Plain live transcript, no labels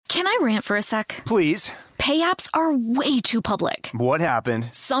Can I rant for a sec? Please. Pay apps are way too public. What happened?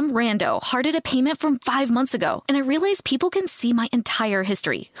 Some rando hearted a payment from 5 months ago, and I realized people can see my entire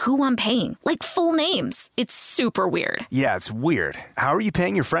history, who I'm paying, like full names. It's super weird. Yeah, it's weird. How are you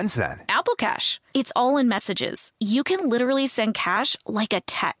paying your friends then? Apple Cash. It's all in messages. You can literally send cash like a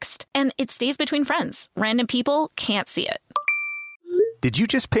text, and it stays between friends. Random people can't see it. Did you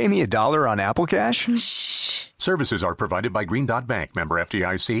just pay me $1 on Apple Cash? Shh. Services are provided by Green Dot Bank. Member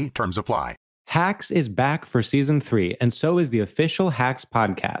FDIC. Terms apply. Hacks is back for season 3, and so is the official Hacks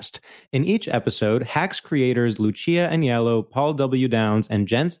podcast. In each episode, Hacks creators Lucia Aniello, Paul W. Downs, and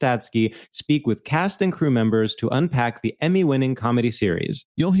Jen Statsky speak with cast and crew members to unpack the Emmy-winning comedy series.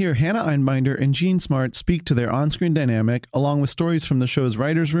 You'll hear Hannah Einbinder and Jean Smart speak to their on-screen dynamic, along with stories from the show's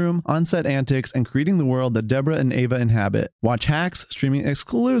writer's room, on-set antics, and creating the world that Deborah and Ava inhabit. Watch Hacks, streaming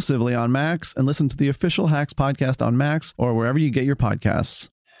exclusively on Max, and listen to the official Hacks podcast on Max or wherever you get your podcasts.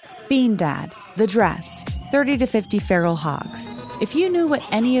 Bean Dad, The Dress, 30 to 50 Feral Hogs. If you knew what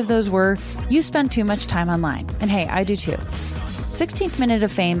any of those were, you spend too much time online. And hey, I do too. 16th Minute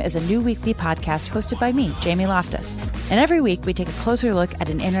of Fame is a new weekly podcast hosted by me, Jamie Loftus. And every week we take a closer look at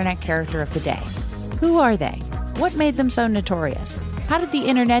an internet character of the day. Who are they? What made them so notorious? How did the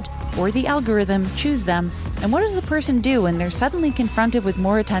internet or the algorithm choose them? And what does a person do when they're suddenly confronted with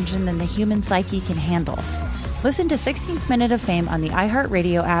more attention than the human psyche can handle? Listen to 16th Minute of Fame on the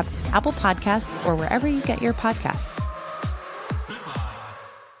iHeartRadio app, Apple Podcasts, or wherever you get your podcasts.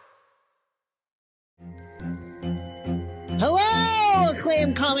 Hello,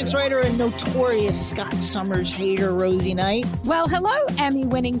 acclaimed comics writer and notorious Scott Summers hater, Rosie Knight. Well, hello,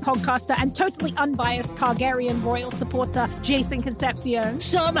 Emmy-winning podcaster and totally unbiased Targaryen royal supporter, Jason Concepcion.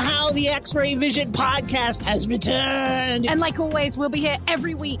 Somehow the X-Ray Vision podcast has returned. And like always, we'll be here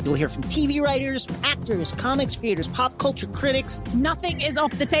every week. You'll hear from TV writers, actors, comics creators, pop culture critics. Nothing is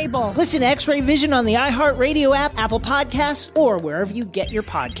off the table. Listen to X-Ray Vision on the iHeartRadio app, Apple Podcasts, or wherever you get your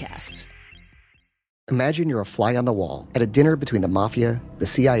podcasts. Imagine you're a fly on the wall at a dinner between the Mafia, the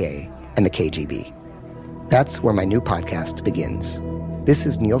CIA, and the KGB. That's where my new podcast begins. This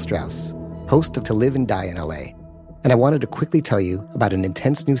is Neil Strauss, host of To Live and Die in LA, and I wanted to quickly tell you about an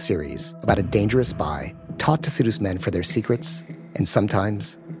intense new series about a dangerous spy taught to seduce men for their secrets and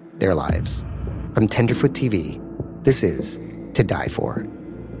sometimes their lives. From Tenderfoot TV, this is To Die For.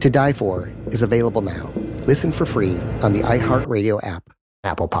 To Die For is available now. Listen for free on the iHeartRadio app,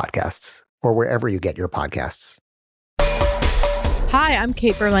 Apple Podcasts, or wherever you get your podcasts. Hi, I'm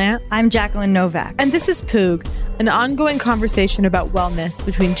Kate Berlant. I'm Jacqueline Novak. And this is Poog, an ongoing conversation about wellness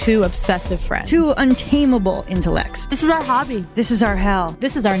between two obsessive friends. Two untamable intellects. This is our hobby. This is our hell.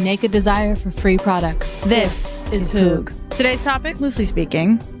 This is our naked desire for free products. This is Poog. Today's topic? Loosely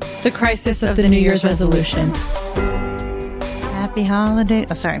speaking, the crisis of the New Year's resolution. Happy holiday.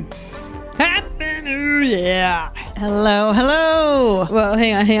 Oh, sorry. Happy New Year. Hello, hello. Well,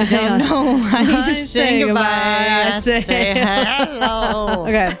 hang on. I don't know why you say goodbye. I say hello.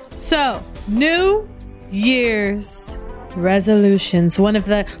 Okay, so New Year's resolutions, one of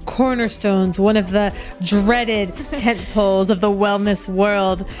the cornerstones, one of the dreaded tentpoles of the wellness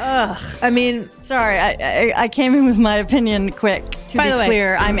world. Ugh. I mean, sorry, I came in with my opinion quick. To be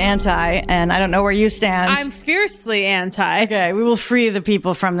clear, I'm anti, and I don't know where you stand. I'm fiercely anti. Okay, we will free the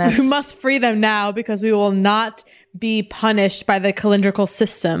people from this. We must free them now because we will not be punished by the calendrical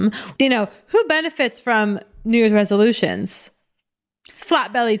system. You know, who benefits from New Year's resolutions?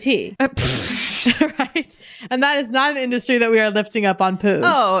 Flat belly tea. Right? And that is not an industry that we are lifting up on Poo.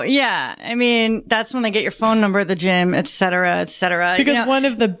 Oh, yeah. I mean, that's when they get your phone number at the gym, et cetera, et cetera. Because one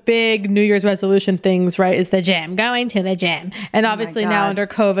of the big New Year's resolution things, right, is the gym, going to the gym. And obviously now under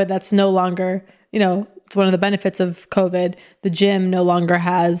COVID, that's no longer, it's one of the benefits of COVID. The gym no longer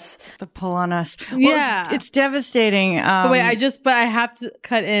has the pull on us. Well, yeah. It's devastating. But I have to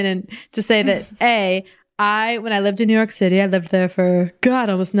cut in and to say that when I lived in New York City, I lived there for,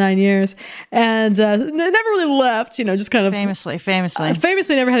 almost 9 years. And never really left, just kind of...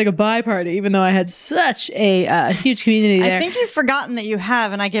 Famously never had a goodbye party, even though I had such a huge community there. I think you've forgotten that you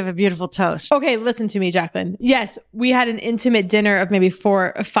have, and I give a beautiful toast. Okay, listen to me, Jacqueline. Yes, we had an intimate dinner of maybe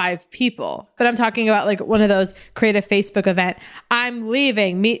 4 or 5 people. But I'm talking about like one of those create a Facebook event. I'm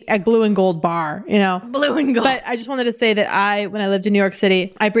leaving, meet at Blue and Gold bar, Blue and Gold. But I just wanted to say that when I lived in New York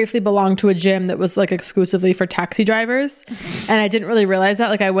City, I briefly belonged to a gym that was like exclusive exclusively for taxi drivers. And I didn't really realize that.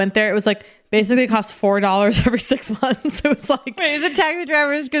 Like I went there, it was like basically cost $4 every 6 months. It was like, wait, is it taxi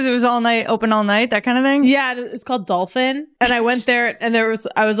drivers because it was all night, open all night, that kind of thing? Yeah, it was called Dolphin. And I went there and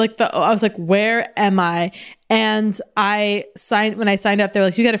I was like, where am I? And when I signed up, they were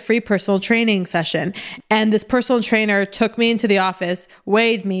like, you get a free personal training session. And this personal trainer took me into the office,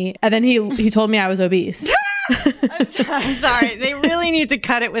 weighed me, and then he told me I was obese. I'm sorry. They really need to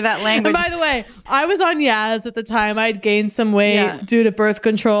cut it with that language. And by the way, I was on Yaz at the time. I'd gained some weight due to birth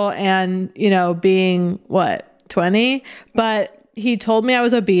control and, being 20. But he told me I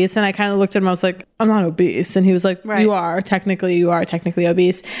was obese, and I kind of looked at him. I was like, I'm not obese. And he was like, right. You are technically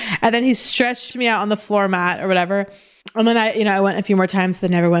obese. And then he stretched me out on the floor mat or whatever. And then I went a few more times,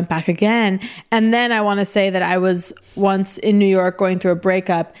 then never went back again. And then I want to say that I was once in New York going through a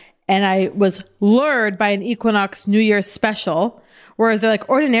breakup, and I was lured by an Equinox New Year's special where they're like,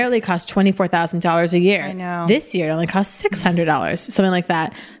 ordinarily costs $24,000 a year. I know. This year it only costs $600, something like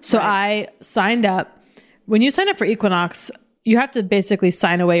that. So I signed up. When you sign up for Equinox, you have to basically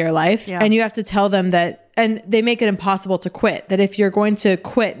sign away your life, and you have to tell them that, and they make it impossible to quit, that if you're going to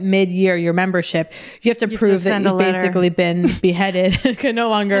quit mid-year your membership, you have to prove that you've basically been beheaded. Can no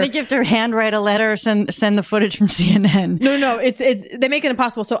longer. I think you have to handwrite a letter or send the footage from CNN. No, it's they make it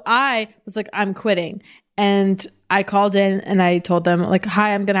impossible. So I was like, I'm quitting. And I called in and I told them like,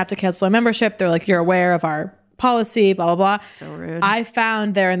 hi, I'm going to have to cancel my membership. They're like, you're aware of our policy, blah, blah, blah. So rude. I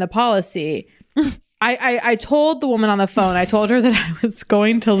found there in the policy, I told the woman on the phone, I told her that I was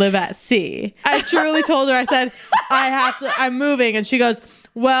going to live at sea. I truly told her, I said, I'm moving. And she goes,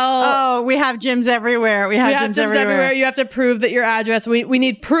 well. Oh, we have gyms everywhere. We have gyms everywhere. You have to prove that your address, we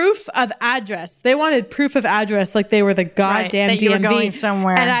need proof of address. They wanted proof of address like they were the goddamn that DMV. You were going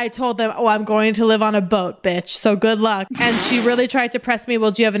somewhere. And I told them, I'm going to live on a boat, bitch. So good luck. And she really tried to press me.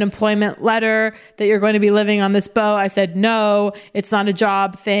 Well, do you have an employment letter that you're going to be living on this boat? I said, no, it's not a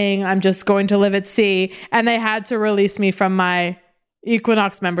job thing. I'm just going to live at sea. And they had to release me from my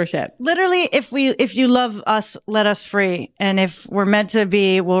Equinox membership. Literally, if you love us, let us free. And if we're meant to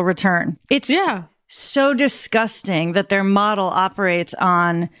be, we'll return. It's so disgusting that their model operates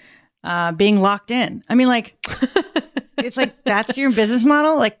on being locked in. I mean, like, it's like, that's your business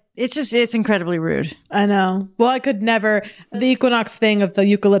model? Like, it's incredibly rude. I know. Well, I could never, the Equinox thing of the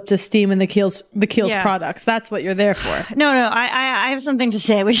eucalyptus steam and the Kiehl's products, that's what you're there for. No, I have something to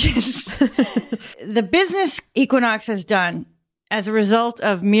say, which is the business Equinox has done as a result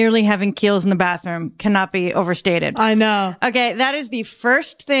of merely having Kiehl's in the bathroom cannot be overstated. I know. Okay, that is the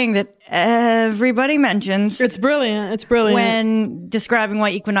first thing that everybody mentions. It's brilliant. When describing why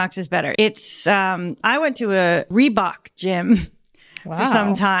Equinox is better. It's, I went to a Reebok gym. Wow. For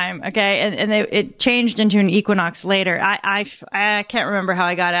some time, okay, and it changed into an Equinox later. I can't remember how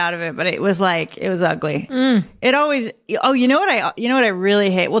I got out of it, but it was ugly. It always. Oh, you know what I really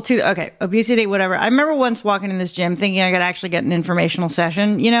hate? Well, obesity, whatever. I remember once walking in this gym thinking I could actually get an informational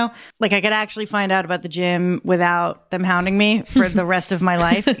session. Like I could actually find out about the gym without them hounding me for the rest of my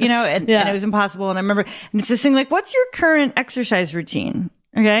life. And it was impossible. And I remember, and it's this thing like, what's your current exercise routine?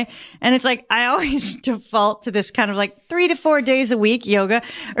 Okay. And it's like, I always default to this kind of like 3 to 4 days a week yoga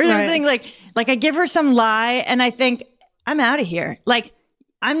or something like I give her some lie and I think I'm out of here. Like,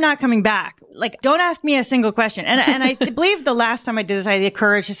 I'm not coming back. Like, don't ask me a single question. And I believe the last time I did this, I had the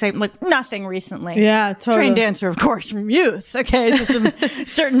courage to say, like, nothing recently. Yeah, totally. Trained dancer, of course, from youth. Okay. So some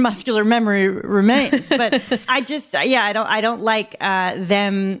certain muscular memory remains. But I don't like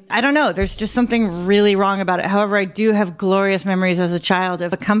them. I don't know. There's just something really wrong about it. However, I do have glorious memories as a child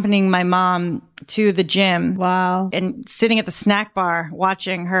of accompanying my mom to the gym. Wow. And sitting at the snack bar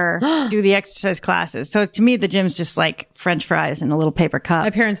watching her do the exercise classes. So to me, the gym's just like French fries in a little paper cup. My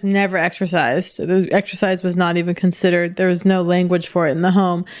parents never exercised. The exercise was not even considered. There was no language for it in the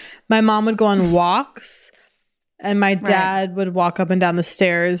home. My mom would go on walks and my dad would walk up and down the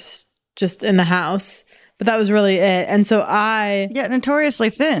stairs just in the house. But that was really it. And so Yeah,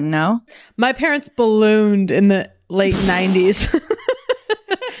 notoriously thin, no? My parents ballooned in the late 90s.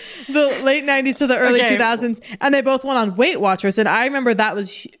 The late 90s to the early 2000s, and they both went on Weight Watchers. And I remember that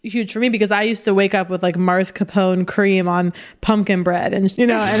was huge for me because I used to wake up with like mascarpone cream on pumpkin bread, and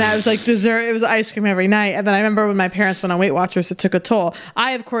and I was like dessert. It was ice cream every night. And then I remember when my parents went on Weight Watchers, it took a toll.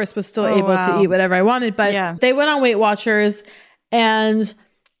 I, of course, was still able to eat whatever I wanted, but they went on Weight Watchers, and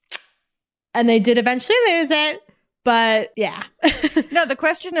they did eventually lose it. But yeah. No, the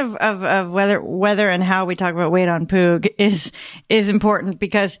question of whether and how we talk about weight on Poog is important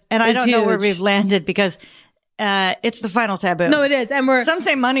because, and I don't know where we've landed because it's the final taboo. No, it is. And some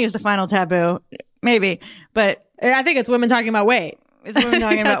say money is the final taboo, maybe, but I think it's women talking about weight. It's women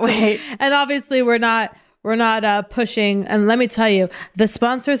talking about weight. And obviously we're not pushing. And let me tell you, the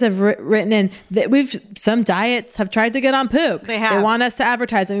sponsors have written in that some diets have tried to get on Poog. They have. They want us to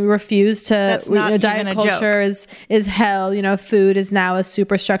advertise, and we refuse to. Diet culture is hell. You know, food is now a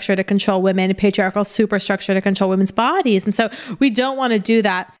superstructure to control women, a patriarchal superstructure to control women's bodies, and so we don't want to do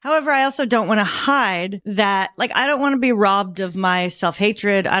that. However, I also don't want to hide that. Like, I don't want to be robbed of my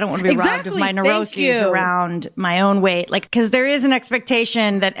self-hatred. I don't want to be robbed of my neuroses around my own weight. Like, because there is an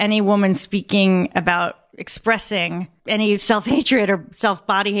expectation that any woman speaking about expressing any self-hatred or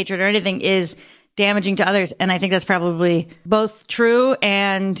self-body hatred or anything is damaging to others. And I think that's probably both true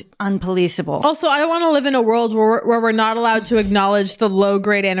and unpoliceable. Also, I want to live in a world where we're not allowed to acknowledge the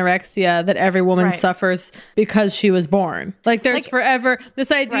low-grade anorexia that every woman suffers because she was born. Like, there's forever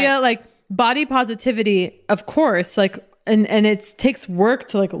this idea, like, body positivity, of course, like, and it takes work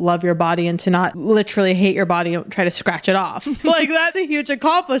to like love your body and to not literally hate your body and try to scratch it off. Like, that's a huge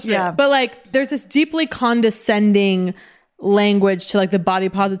accomplishment. Yeah. But like, there's this deeply condescending language to like the body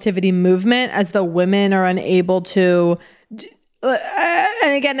positivity movement, as though women are unable to.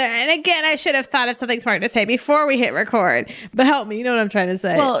 And again, I should have thought of something smart to say before we hit record. But help me, you know what I'm trying to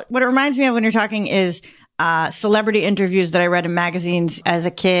say. Well, what it reminds me of when you're talking is celebrity interviews that I read in magazines as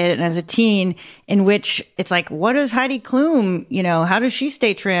a kid and as a teen, in which it's like, what is Heidi Klum? You know, how does she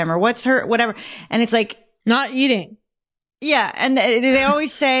stay trim, or what's her, whatever. And it's like, not eating. Yeah. And they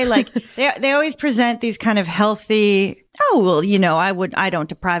always say like, they always present these kind of healthy, oh, well, you know, I don't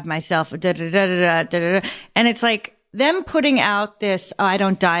deprive myself. Da, da, da, da, da, da, da. And it's like them putting out this, I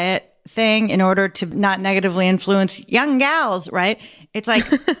don't diet thing in order to not negatively influence young gals, right? It's like,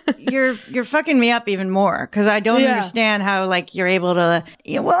 you're fucking me up even more, because I don't understand how like you're able to,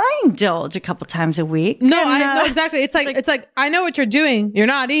 well, I indulge a couple times a week. No, no, exactly. It's like, I know what you're doing. You're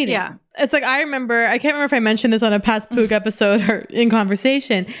not eating. Yeah. It's like, I can't remember if I mentioned this on a past Poog episode or in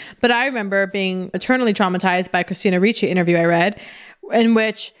conversation, but I remember being eternally traumatized by a Christina Ricci interview I read, in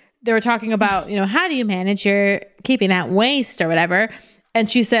which they were talking about, you know, how do you manage your keeping that waist or whatever? And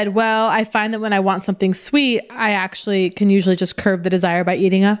she said, well, I find that when I want something sweet, I actually can usually just curb the desire by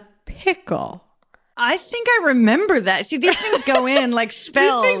eating a pickle. I think I remember that. See, these things go in like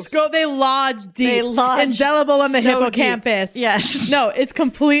spells. These things they lodge deep. They lodge indelible on the hippocampus. Deep. Yes. No, it's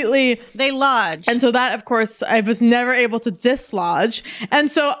completely. They lodge. And so that, of course, I was never able to dislodge. And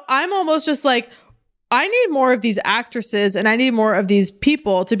so I'm almost just like, I need more of these actresses and I need more of these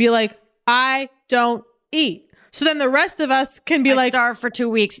people to be like, I don't eat. So then the rest of us can be like, starve for 2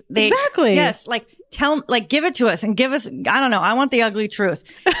 weeks. Exactly. Yes. Like, give it to us and give us, I don't know. I want the ugly truth.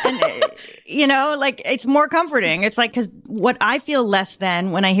 And, you know, like, it's more comforting. It's like, cause what I feel less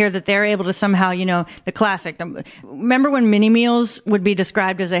than when I hear that they're able to somehow, you know, the classic, remember when mini meals would be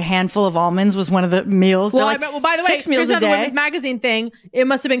described as a handful of almonds was one of the meals? Well, by the way, 6 meals here's a another day. women's magazine thing. It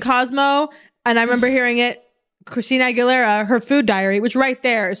must have been Cosmo. And I remember hearing it. Christina Aguilera, her food diary, which right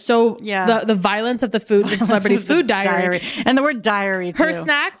there is so the violence of the food, the celebrity food diary. And the word diary too.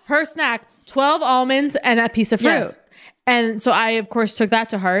 Her snack, 12 almonds and a piece of fruit. Yes. And so I, of course, took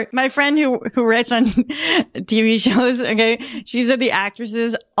that to heart. My friend who writes on TV shows, okay, she said the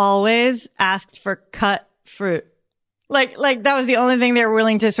actresses always asked for cut fruit. Like that was the only thing they were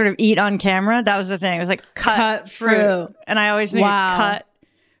willing to sort of eat on camera. That was the thing. It was like cut fruit. And I always think cut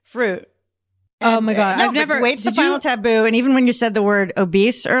fruit. Oh my God. No, I've never. Weight's the final taboo. And even when you said the word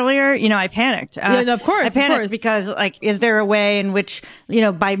obese earlier, you know, I panicked. Yeah, no, of course. I panicked because, like, is there a way in which, you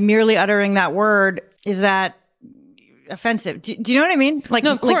know, by merely uttering that word, is that offensive? Do you know what I mean? Like,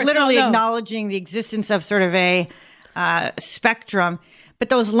 no, of course. Like literally no. acknowledging the existence of sort of a spectrum. But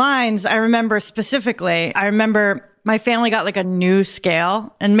those lines, I remember specifically, my family got like a new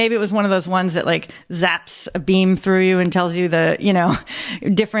scale, and maybe it was one of those ones that like zaps a beam through you and tells you the, you know,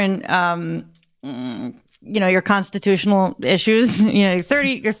 different, you know, your constitutional issues, you know,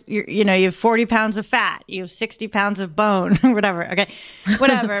 you know, you have 40 pounds of fat, you have 60 pounds of bone, whatever. Okay.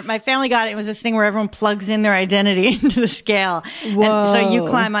 Whatever. My family got it. It was this thing where everyone plugs in their identity into the scale. Whoa. And so you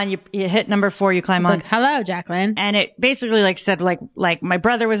climb on, you hit number 4, you climb on. Like, hello, Jacqueline. And it basically like said, like my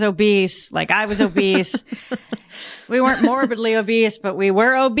brother was obese, like I was obese. We weren't morbidly obese, but we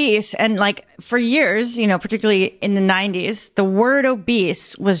were obese. And like for years, you know, particularly in the 90s, the word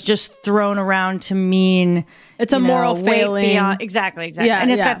obese was just thrown around to mean it's a moral failing. Exactly. Yeah, and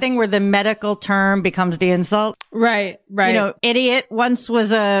it's that thing where the medical term becomes the insult. Right. You know, idiot once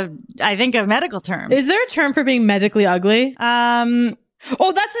was I think a medical term. Is there a term for being medically ugly? Oh,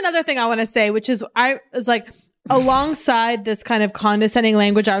 that's another thing I want to say, which is I was like, alongside this kind of condescending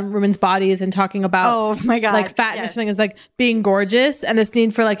language on women's bodies and talking about, oh my God, like fatness thing is like being gorgeous and this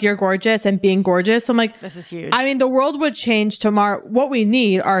need for like you're gorgeous and being gorgeous. I'm like, this is huge. I mean, the world would change tomorrow. What we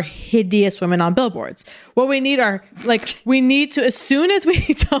need are hideous women on billboards. What we need are like, we need to, as soon as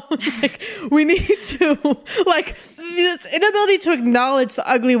we don't, like, we need to, like, this inability to acknowledge the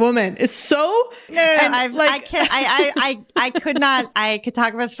ugly woman is so. I could not. I could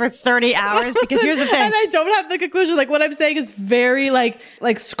talk about this for 30 hours because here's the thing. And I don't have the conclusion. Like what I'm saying is very like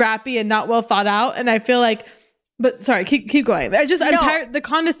scrappy and not well thought out. And I feel like, but sorry, keep going. I'm tired. The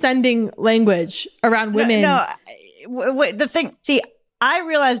condescending language around women. The thing. See, I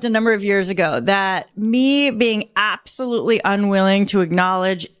realized a number of years ago that me being absolutely unwilling to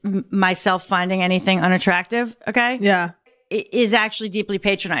acknowledge myself finding anything unattractive. Okay. Yeah. Is actually deeply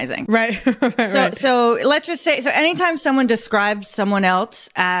patronizing. Right. So let's just say, so anytime someone describes someone else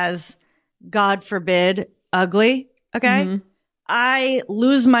as, God forbid, ugly, okay, I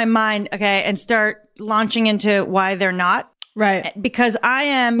lose my mind, okay, and start launching into why they're not. Right. Because I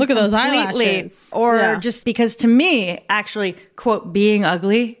am look at those eyelashes. Or just because to me, actually, quote, being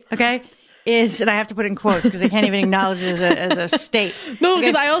ugly, okay, is, and I have to put in quotes because I can't even acknowledge it as a state. No,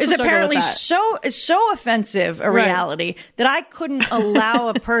 because I also is apparently so offensive a reality that I couldn't allow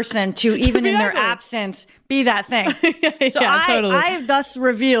a person to even in their absence be that thing. Totally. I thus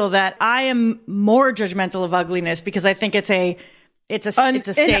reveal that I am more judgmental of ugliness because I think it's a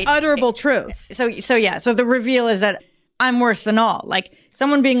state, unutterable truth. So the reveal is that I'm worse than all. Like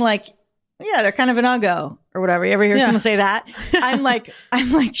someone being like, yeah, they're kind of an uggo or whatever. You ever hear someone say that? I'm like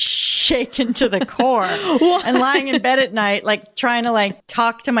shaken to the core and lying in bed at night, like trying to like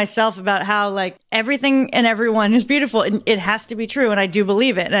talk to myself about how like everything and everyone is beautiful. And it has to be true. And I do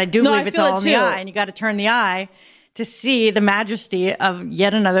believe it. And I do believe it's all in the eye. And you got to turn the eye to see the majesty of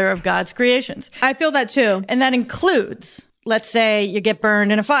yet another of God's creations. I feel that too. And that includes, let's say you get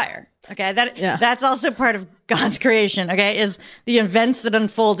burned in a fire. Okay. That's also part of God's creation. Okay. Is the events that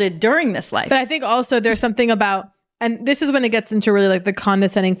unfolded during this life. But I think also there's something about, and this is when it gets into really like the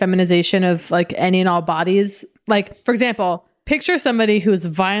condescending feminization of like any and all bodies. Like, for example, picture somebody who's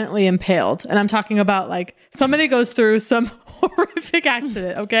violently impaled. And I'm talking about like somebody goes through some horrific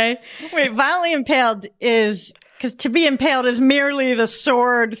accident. Okay. Wait, violently impaled is, because to be impaled is merely the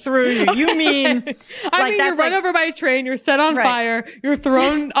sword through you. You mean... I mean, you're run over by a train, you're set on fire, you're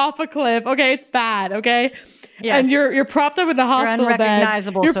thrown off a cliff. Okay, it's bad, okay? Yes. And you're propped up in the hospital bed. You're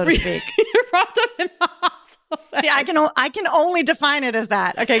unrecognizable, so to speak. You're propped up in the hospital bed. See, I can only define it as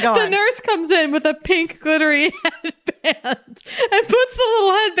that. Okay, go on. The nurse comes in with a pink glittery headband and puts the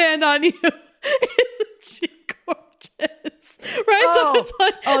little headband on you. Isn't she gorgeous? Right? Oh, so it's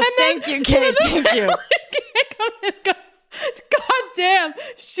like, thank you, Kate. Thank you. God damn,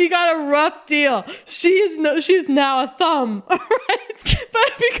 she got a rough deal. She's now a thumb, right?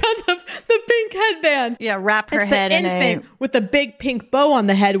 But because of the pink headband, wrap her head in infant with the big pink bow on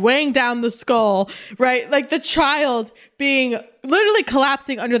the head, weighing down the skull, right? Like the child being literally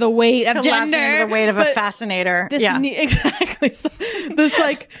collapsing under the weight of gender, under the weight of a fascinator. Exactly.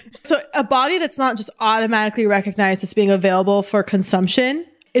 So a body that's not just automatically recognized as being available for consumption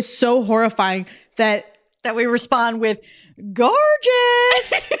is so horrifying that we respond with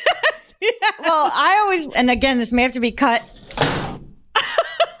gorgeous. Yes. Well, I always, and again, this may have to be cut.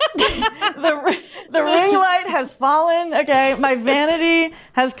 The ring light has fallen. Okay. My vanity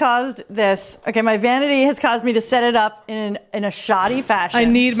has caused this. Okay. My vanity has caused me to set it up in a shoddy fashion. I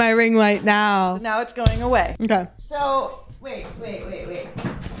need my ring light now. So now it's going away. Okay. So wait.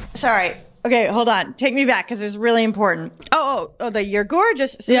 Sorry. Okay, hold on. Take me back because it's really important. You're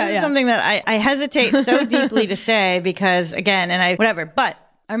gorgeous. So this is something that I hesitate so deeply to say because, again, but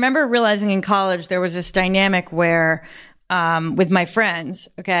I remember realizing in college there was this dynamic where, with my friends,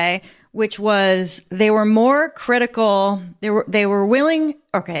 okay, which was they were more critical. They were willing.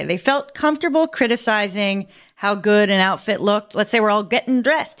 Okay, they felt comfortable criticizing how good an outfit looked. Let's say we're all getting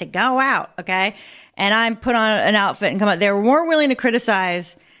dressed to go out, okay, and I put on an outfit and come out. They were more willing to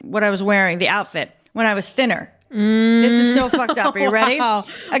criticize what I was wearing, the outfit, when I was thinner. This is so fucked up. Are you ready? Wow.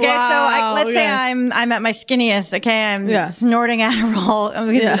 Okay, so let's say I'm at my skinniest. Okay, I'm snorting Adderall. I'm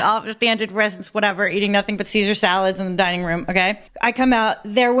at the antidepressants, whatever, eating nothing but Caesar salads in the dining room. Okay, I come out.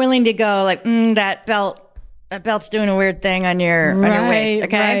 They're willing to go like, that belt's doing a weird thing on your waist.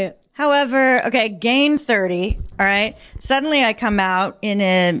 Okay. Right. However, okay, gain 30. All right. Suddenly, I come out in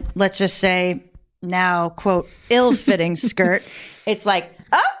a, let's just say now, quote, ill-fitting skirt. It's like,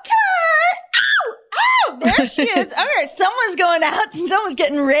 okay. Oh, there she is. All right, someone's going out. Someone's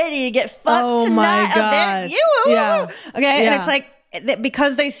getting ready to get fucked tonight. My God. Okay, and it's like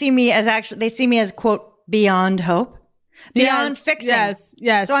because they see me as quote beyond hope, beyond fixing.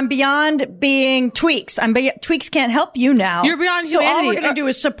 Yes. So I'm beyond being tweaks. Tweaks can't help you now. You're beyond so humanity. all we're going to do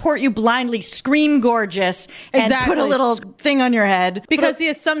is support you blindly, scream gorgeous, and put a little thing on your head. Because the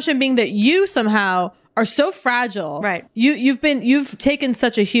assumption being that you somehow are so fragile. Right. You've taken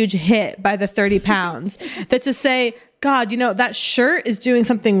such a huge hit by the 30 pounds that to say, God, that shirt is doing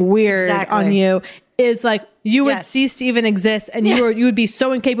something weird on you is like you would cease to even exist, and you would be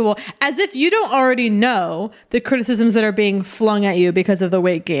so incapable, as if you don't already know the criticisms that are being flung at you because of the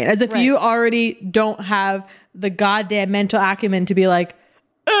weight gain, as if you already don't have the goddamn mental acumen to be like,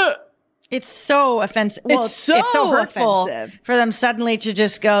 ugh. It's so offensive. Well, it's so hurtful for them suddenly to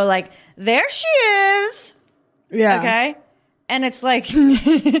just go like, there she is. Yeah. Okay. And it's like,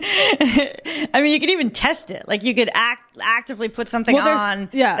 I mean, you could even test it. Like you could actively put something on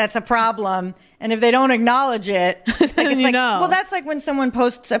that's a problem. And if they don't acknowledge it, like it's like, well, that's like when someone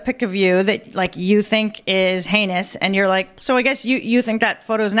posts a pic of you that like you think is heinous, and you're like, so I guess you think that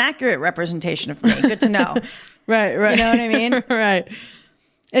photo is an accurate representation of me. Good to know. Right. You know what I mean? Right.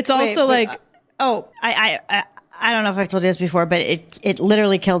 It's also I don't know if I've told you this before, but it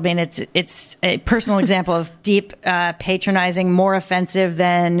literally killed me, and it's a personal example of deep patronizing, more offensive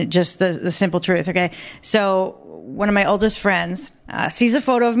than just the simple truth. Okay, so one of my oldest friends sees a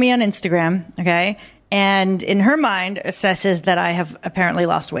photo of me on Instagram. Okay, and in her mind assesses that I have apparently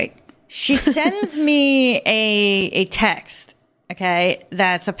lost weight. She sends me a text. Okay,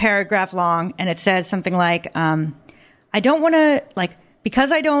 that's a paragraph long, and it says something like, "I don't want to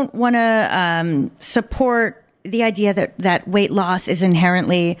because I don't want to support the idea that weight loss is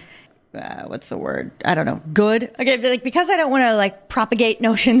inherently, what's the word? I don't know. Good. Okay. Because I don't want to propagate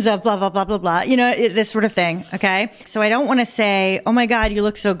notions of blah, blah, blah, blah, blah, this sort of thing. Okay. So I don't want to say, oh my God, you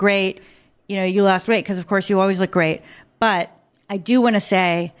look so great. You lost weight. Cause of course you always look great. But I do want to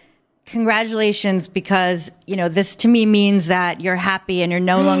say congratulations, because, this to me means that you're happy and you're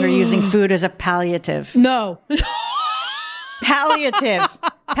no longer using food as a palliative. No. Palliative.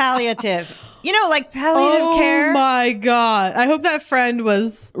 Palliative care. Oh my God. I hope that friend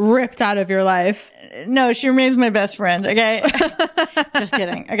was ripped out of your life. No, she remains my best friend. Okay. Just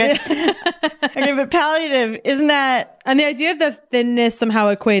kidding. Okay. Okay. But palliative, isn't that? And the idea of the thinness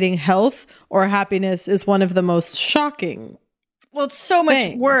somehow equating health or happiness is one of the most shocking. Well, it's so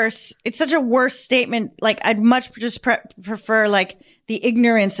much worse. It's such a worse statement. I'd much just prefer the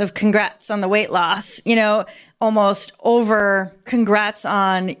ignorance of congrats on the weight loss, almost over congrats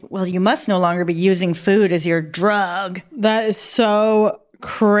on, well, you must no longer be using food as your drug. That is so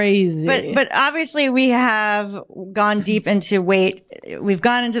crazy. But obviously we have gone deep into weight. We've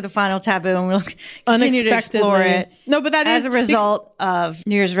gone into the final taboo, and we'll continue to explore it. No, but that as is a result of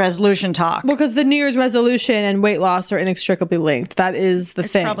New Year's resolution talk. Because the New Year's resolution and weight loss are inextricably linked. That is the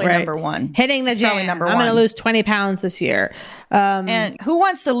thing, probably right? Number one. Hitting the gym. I'm going to lose 20 pounds this year. And who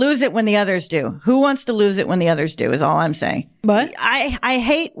wants to lose it when the others do? Who wants to lose it when the others do is all I'm saying. But I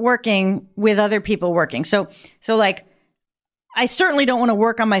hate working with other people working. So I certainly don't want to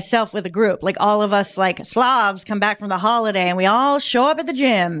work on myself with a group. All of us slobs come back from the holiday and we all show up at the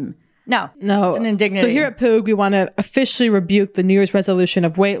gym. No, it's an indignity. So here at Poog, we want to officially rebuke the New Year's resolution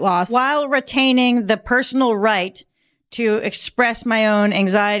of weight loss while retaining the personal right to express my own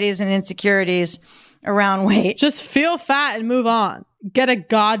anxieties and insecurities around weight. Just feel fat and move on. Get a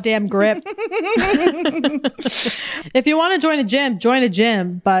goddamn grip. If you want to join a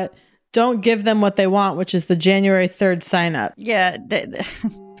gym, but don't give them what they want, which is the January 3rd sign up. Yeah,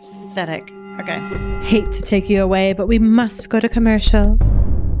 pathetic. Okay. Hate to take you away, but we must go to commercial.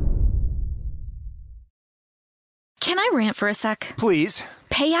 Can I rant for a sec? Please.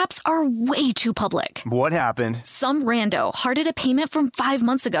 Pay apps are way too public. What happened? Some rando hearted a payment from 5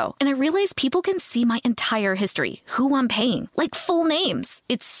 months ago, and I realized people can see my entire history, who I'm paying, full names.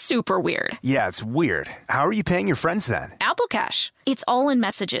 It's super weird. Yeah, it's weird. How are you paying your friends then? Apple Cash. It's all in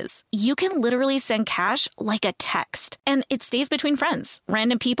messages. You can literally send cash like a text, and it stays between friends.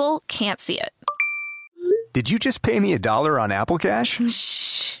 Random people can't see it. Did you just pay me $1 on Apple Cash?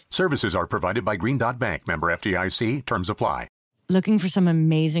 Shh. Services are provided by Green Dot Bank. Member FDIC. Terms apply. Looking for some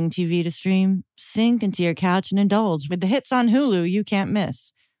amazing TV to stream? Sink into your couch and indulge with the hits on Hulu you can't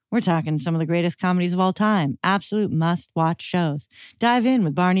miss. We're talking some of the greatest comedies of all time, absolute must-watch shows. Dive in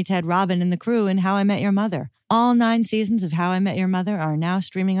with Barney, Ted, Robin, and the crew in How I Met Your Mother. All 9 seasons of How I Met Your Mother are now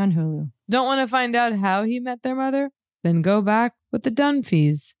streaming on Hulu. Don't want to find out how he met their mother? Then go back with the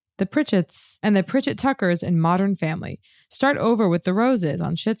Dunphys, the Pritchetts, and the Pritchett Tuckers in Modern Family. Start over with the Roses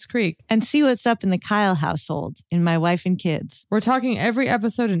on Schitt's Creek. And see what's up in the Kyle household in My Wife and Kids. We're talking every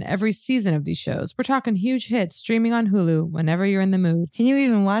episode and every season of these shows. We're talking huge hits streaming on Hulu whenever you're in the mood. Can you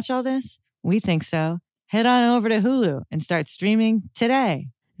even watch all this? We think so. head on over to Hulu and start streaming today.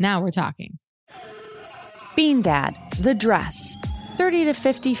 Now we're talking. Bean Dad, The Dress, 30 to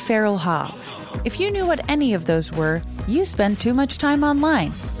 50 Feral Hogs. If you knew what any of those were, you spend too much time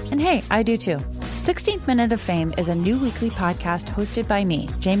online. And hey, I do too. 16th Minute of Fame is a new weekly podcast hosted by me,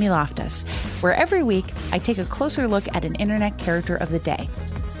 Jamie Loftus, where every week I take a closer look at an internet character of the day.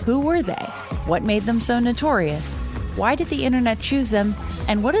 Who were they? What made them so notorious? Why did the internet choose them?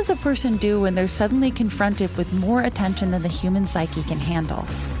 And what does a person do when they're suddenly confronted with more attention than the human psyche can handle?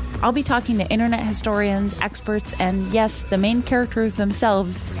 I'll be talking to internet historians, experts, and yes, the main characters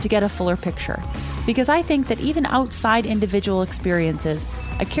themselves to get a fuller picture. Because I think that even outside individual experiences,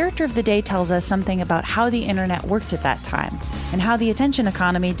 a character of the day tells us something about how the internet worked at that time, and how the attention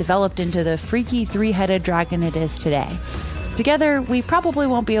economy developed into the freaky three-headed dragon it is today. Together, we probably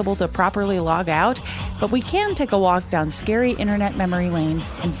won't be able to properly log out, but we can take a walk down scary internet memory lane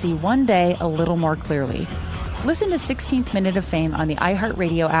and see one day a little more clearly. Listen to 16th Minute of Fame on the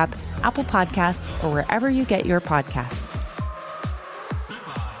iHeartRadio app, Apple Podcasts, or wherever you get your podcasts.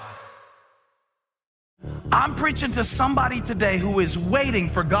 I'm preaching to somebody today who is waiting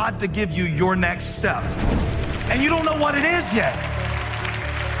for God to give you your next step. And you don't know what it is yet.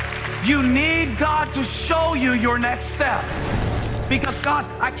 You need God to show you your next step. Because God,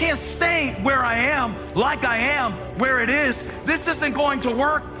 I can't stay where I am, like I am, where it is. This isn't going to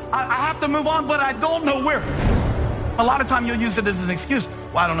work. I have to move on, but I don't know where. A lot of time you'll use it as an excuse.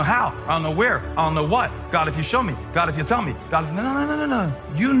 Well, I don't know how. I don't know where. I don't know what. God, if you show me. God, if you tell me. God, if... No.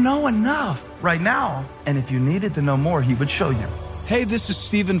 You know enough right now. And if you needed to know more, he would show you. Hey, this is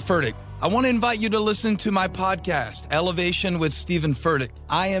Stephen Furtick. I want to invite you to listen to my podcast, Elevation with Stephen Furtick.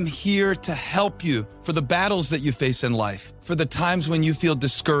 I am here to help you for the battles that you face in life, for the times when you feel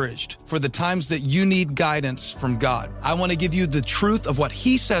discouraged, for the times that you need guidance from God. I want to give you the truth of what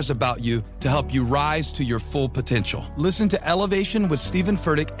he says about you to help you rise to your full potential. Listen to Elevation with Stephen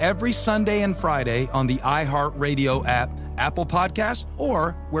Furtick every Sunday and Friday on the iHeartRadio app, Apple Podcasts,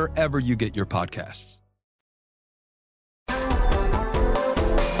 or wherever you get your podcasts.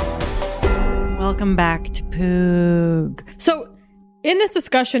 Welcome back to Poog. So, in this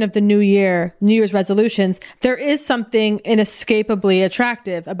discussion of the new year, New Year's resolutions, there is something inescapably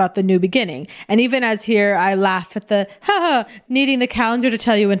attractive about the new beginning. And even as here, I laugh at the, needing the calendar to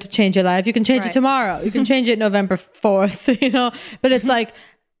tell you when to change your life. You can change it tomorrow. You can change it November 4th, but it's like,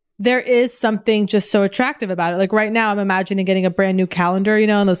 there is something just so attractive about it. Like right now, I'm imagining getting a brand new calendar,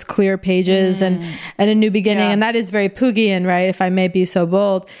 and those clear pages and a new beginning. Yeah. And that is very Poogian, right? If I may be so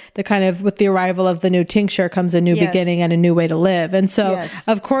bold, the kind of with the arrival of the new tincture comes a new beginning and a new way to live. And so,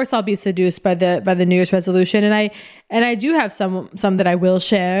 of course, I'll be seduced by the New Year's resolution. And I do have some that I will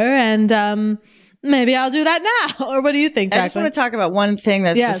share. And maybe I'll do that now. Or what do you think, Jacqueline? I just want to talk about one thing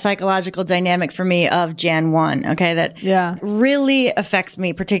that's the psychological dynamic for me of Jan 1, okay, that really affects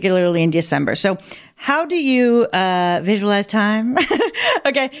me, particularly in December. So how do you visualize time?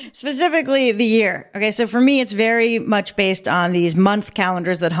 Okay, specifically the year. Okay, so for me, it's very much based on these month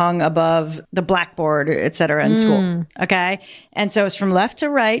calendars that hung above the blackboard, et cetera, in school. Okay, and so it's from left to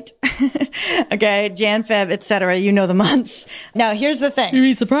right. Okay, Jan, Feb, et cetera. You know the months. Now, here's the thing. You'd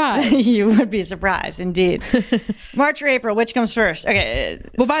be surprised. You would be surprised, indeed. March or April, which comes first? Okay.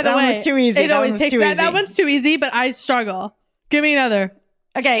 Well, by the way, that one was too easy. It always takes that. That one's too easy, but I struggle. Give me another.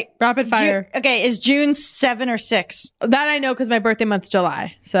 Okay. Rapid fire. Is June 7 or 6? That I know because my birthday month's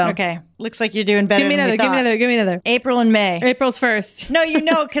July. So okay. Looks like you're doing better. Give me another. April and May. April's first. No,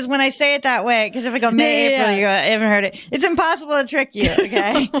 because when I say it that way, because if I go May, April, you go, I haven't heard it. It's impossible to trick you,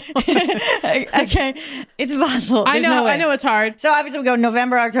 okay? Okay. It's impossible. I know it's hard. So obviously we go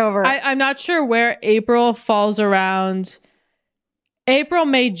November, October. I'm not sure where April falls around. April,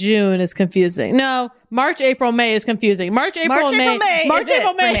 May, June is confusing. No, March, April, May is confusing. March, April,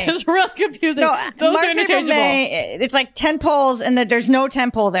 May is real confusing. No, those March, are interchangeable. April, May, it's like 10 poles and there's no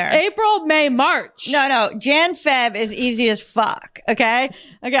 10 pole there. April, May, March. No. Jan, Feb is easy as fuck. Okay.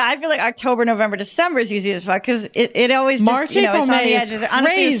 I feel like October, November, December is easy as fuck because it always March, just, April, it's May on the edges. is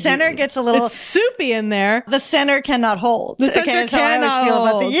Honestly, crazy. the center gets a little it's soupy in there. The center cannot hold. The center That's how I always feel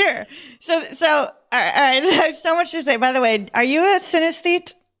about the hold. year. So all right. I have so much to say. By the way, are you a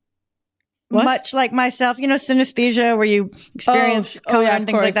synesthete? What? Much like myself, synesthesia, where you experience color and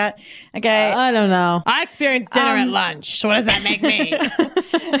things like that. Okay. I don't know. I experienced dinner at lunch. So what does that make me?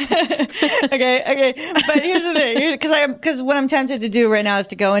 Okay. But here's the thing, because what I'm tempted to do right now is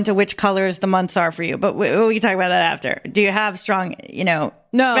to go into which colors the months are for you. But we can talk about that after. Do you have strong, No.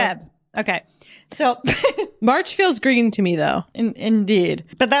 Feb? Okay. So March feels green to me, though. Indeed.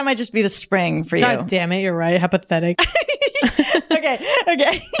 But that might just be the spring for you. God damn it. You're right. How pathetic.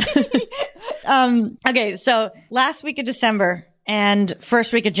 Okay. Okay. So last week of December and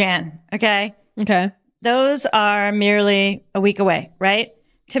first week of Jan. Okay. Those are merely a week away, right?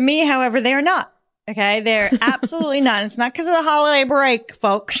 To me, however, they are not. Okay. They're absolutely not. It's not because of the holiday break,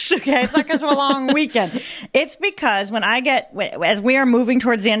 folks. Okay. It's not because of a long weekend. It's because as we are moving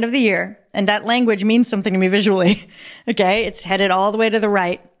towards the end of the year, and that language means something to me visually. Okay. It's headed all the way to the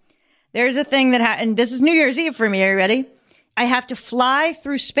right. There's a thing that and this is New Year's Eve for me. Are you ready? I have to fly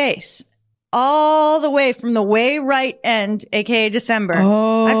through space all the way from the way right end, aka December.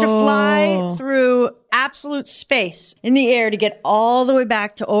 I have to fly through absolute space in the air to get all the way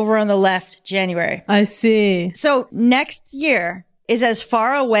back to over on the left, January. I see. So next year is as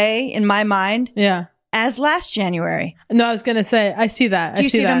far away in my mind as last January. No, I was going to say, I see that. Do you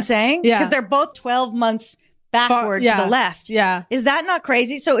see what I'm saying? Yeah. Because they're both 12 months backward to the left. Yeah. Is that not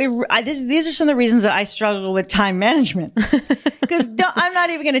crazy? So these are some of the reasons that I struggle with time management. Because I'm not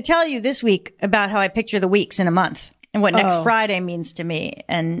even going to tell you this week about how I picture the weeks in a month and what next Friday means to me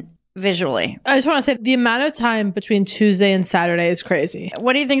and visually. I just want to say the amount of time between Tuesday and Saturday is crazy.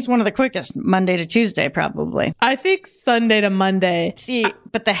 What do you think is one of the quickest? Monday to Tuesday, probably. I think Sunday to Monday. See,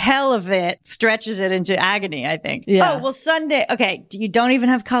 but the hell of it stretches it into agony, I think. Yeah. Oh, well, Sunday. Okay. You don't even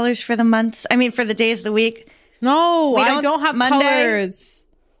have colors for the months? I mean, for the days of the week? No, I don't have colors.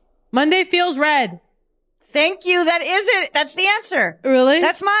 Monday feels red. Thank you. That is it. That's the answer. Really?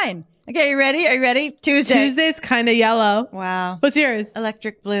 That's mine. Okay, you ready? Are you ready? Tuesday's kind of yellow. Wow. What's yours?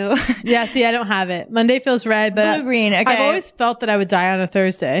 Electric blue. Yeah, see, I don't have it. Monday feels red, but blue-green. Okay. I've always felt that I would die on a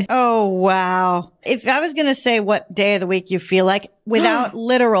Thursday. Oh, wow. If I was going to say what day of the week you feel like without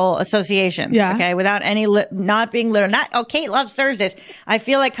literal associations, okay, without any, not being literal, Kate loves Thursdays. I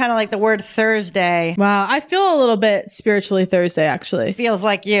feel like kind of like the word Thursday. Wow. I feel a little bit spiritually Thursday, actually. Feels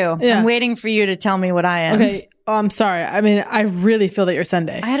like you. Yeah. I'm waiting for you to tell me what I am. Okay. Oh, I'm sorry. I mean, I really feel that you're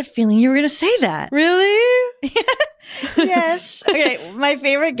Sunday. I had a feeling you were going to say that. Really? Yes. Okay. My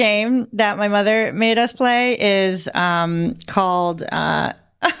favorite game that my mother made us play is called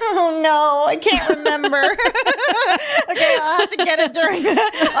oh no, I can't remember. Okay, I'll have to get it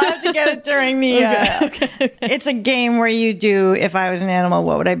during the It's a game where you do, if I was an animal,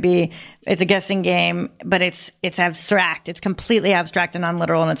 what would I be? It's a guessing game, but it's abstract. It's completely abstract and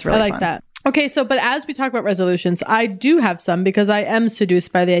non-literal, and it's really fun. I like that. Okay, so, but as we talk about resolutions, I do have some because I am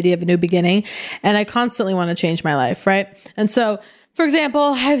seduced by the idea of a new beginning and I constantly want to change my life, right? And so, for example,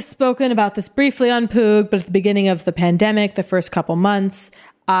 I've spoken about this briefly on Poog, but at the beginning of the pandemic, the first couple months,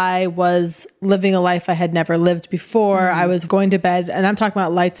 I was living a life I had never lived before. I was going to bed, and I'm talking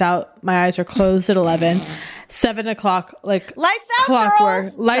about lights out. My eyes are closed at 11. 7 o'clock, like lights out, clockwork.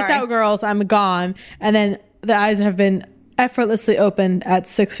 girls. Lights out, girls. I'm gone. And then the eyes have been effortlessly opened at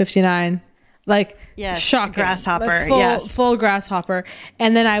 6:59. Like, shocking. Grasshopper, full grasshopper.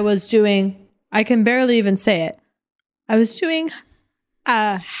 And then I was doing, I can barely even say it. I was doing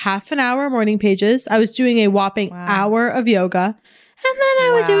half an hour morning pages. I was doing a whopping hour of yoga. And then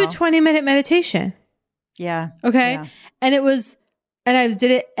I would do a 20-minute meditation. Yeah. Okay. Yeah. And I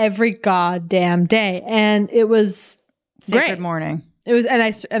did it every goddamn day. And it was Sacred great. morning. It was,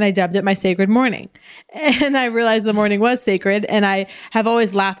 and I dubbed it my sacred morning. And I realized the morning was sacred. And I have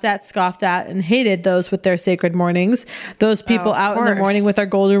always laughed at, scoffed at, and hated those with their sacred mornings. Those people out in the morning with their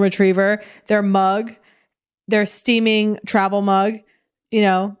golden retriever, their mug, their steaming travel mug, you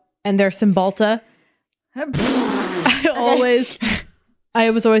know, and their Cymbalta. I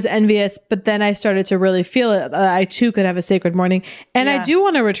was always envious, but then I started to really feel it. I too could have a sacred morning. And I do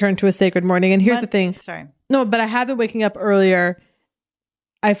want to return to a sacred morning. And here's the thing. Sorry. No, but I have been waking up earlier.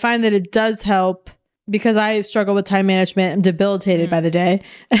 I find that it does help because I struggle with time management. I'm debilitated by the day,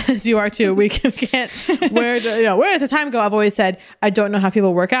 as you are too. We can't, where does the time go? I've always said, I don't know how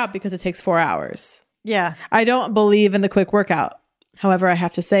people work out because it takes 4 hours. Yeah. I don't believe in the quick workout. However, I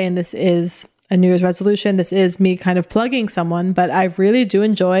have to say, and this is a New Year's resolution, this is me kind of plugging someone, but I really do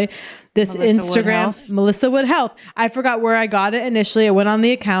enjoy this Instagram, Melissa Wood Health. I forgot where I got it initially. I went on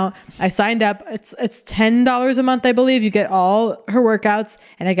the account. I signed up. It's $10 a month, I believe. You get all her workouts.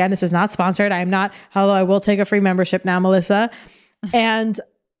 And again, this is not sponsored. I am not, although I will take a free membership now, Melissa. And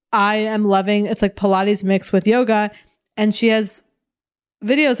I am loving, it's like Pilates mixed with yoga. And she has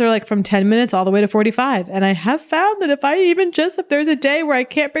videos that are like from 10 minutes all the way to 45. And I have found that if there's a day where I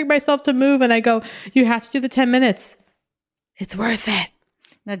can't bring myself to move and I go, you have to do the 10 minutes, it's worth it.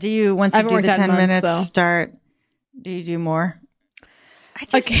 Now, do you, once you do the 10 minutes, do you do more?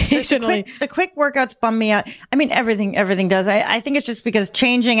 Occasionally. The quick workouts bum me out. I mean, everything does. I think it's just because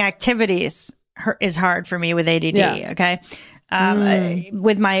changing activities is hard for me with ADD, okay?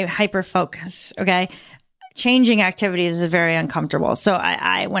 With my hyper focus, okay? changing activities is very uncomfortable. So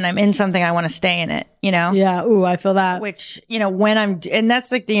I when I'm in something, I want to stay in it, you know? Yeah. Ooh, I feel that. Which, you know, and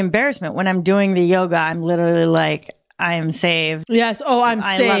that's like the embarrassment. When I'm doing the yoga, I'm literally like, I am saved. Yes. Oh, I saved.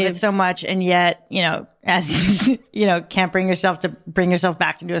 I love it so much. And yet, you know, as you know, can't bring yourself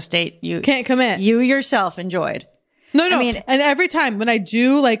back into a state you can't commit. You yourself enjoyed. No. I mean, and every time when I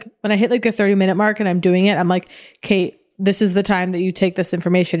do, like when I hit like a 30-minute mark and I'm doing it, I'm like, Kate, this is the time that you take this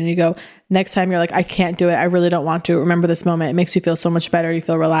information and you go, next time you're like, I can't do it. I really don't want to. Remember this moment. It makes you feel so much better. You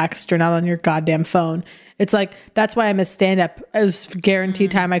feel relaxed. You're not on your goddamn phone. It's like, that's why I miss stand-up. It was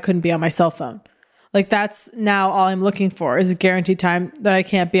guaranteed time I couldn't be on my cell phone. Like that's now all I'm looking for is a guaranteed time that I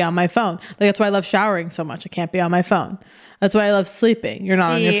can't be on my phone. Like that's why I love showering so much. I can't be on my phone. That's why I love sleeping. You're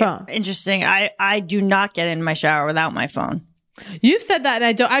not on your phone. Interesting. I do not get in my shower without my phone. You've said that,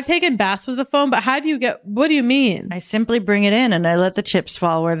 and I've taken baths with the phone, but what do you mean? I simply bring it in and I let the chips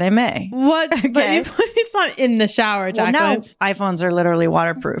fall where they may. What? Okay. But it's not in the shower, Jacqueline. Well, no, iPhones are literally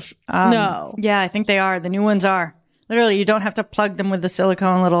waterproof. No. Yeah, I think they are. The new ones are. Literally, you don't have to plug them with the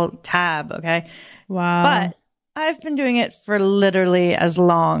silicone little tab, okay? Wow. But I've been doing it for literally as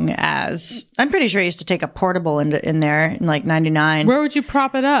long as, I'm pretty sure I used to take a portable in there in like 99. Where would you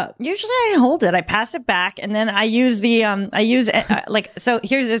prop it up? Usually I hold it. I pass it back and then I use so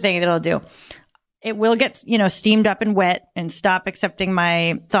here's the thing that I'll do. It will get, you know, steamed up and wet and stop accepting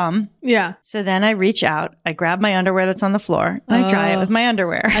my thumb. Yeah. So then I reach out, I grab my underwear that's on the floor, and I dry it with my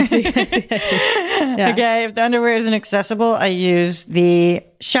underwear. I see. Yeah. Okay. If the underwear isn't accessible, I use the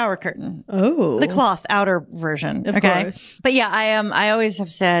shower curtain. Oh. The cloth outer version. Of course. But yeah, I always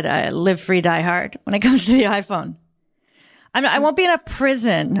have said, live free, die hard when it comes to the iPhone. I won't be in a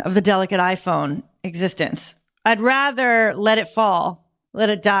prison of the delicate iPhone existence. I'd rather let it fall,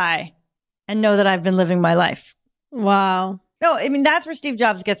 let it die, and know that I've been living my life. Wow. No, I mean, that's where Steve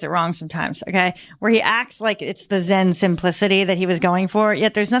Jobs gets it wrong sometimes, okay? Where he acts like it's the Zen simplicity that he was going for,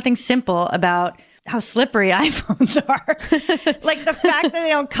 yet there's nothing simple about how slippery iPhones are. Like the fact that they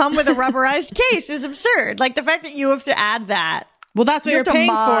don't come with a rubberized case is absurd. Like the fact that you have to add that. Well, that's what you're paying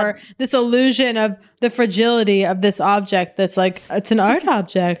for, this illusion of the fragility of this object that's like, it's an art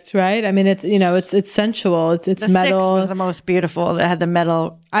object, right? I mean, it's, you know, it's sensual, it's the metal. The 6 was the most beautiful. That had the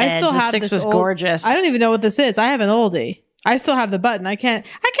metal edge. I still have the 6 was gorgeous. I don't even know what this is. I have an oldie. I still have the button. I can't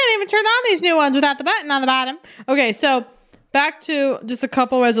even turn on these new ones without the button on the bottom. Okay, so back to just a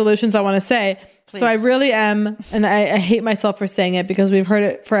couple resolutions I want to say. Please. So I really am, and I hate myself for saying it because we've heard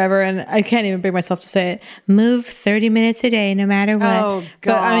it forever, and I can't even bring myself to say it. Move 30 minutes a day, no matter what. Oh,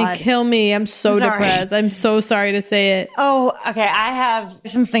 God. But I mean, kill me. I'm so depressed. I'm so sorry to say it. Oh, okay. I have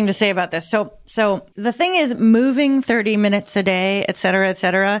something to say about this. So the thing is, moving 30 minutes a day, et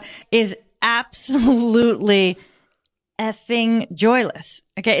cetera, is absolutely effing joyless.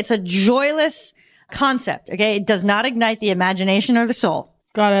 Okay. It's a joyless concept. Okay. It does not ignite the imagination or the soul.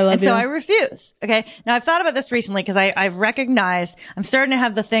 God, I love you. And so I refuse. Okay. Now I've thought about this recently because I've recognized I'm starting to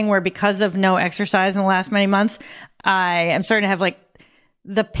have the thing where because of no exercise in the last many months, I am starting to have like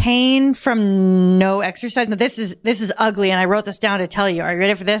the pain from no exercise. Now this is ugly. And I wrote this down to tell you. Are you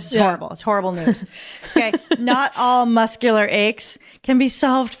ready for this? It's horrible. It's horrible news. Okay. Not all muscular aches can be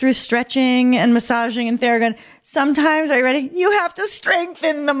solved through stretching and massaging and Theragun. Sometimes, are you ready? You have to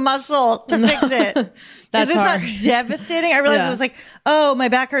strengthen the muscle to fix it. That's Is this hard. not devastating? I realized it was like, oh, my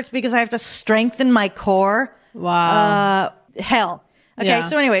back hurts because I have to strengthen my core. Wow. Hell. Okay. Yeah.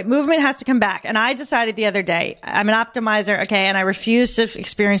 So anyway, movement has to come back. And I decided the other day, I'm an optimizer. Okay. And I refuse to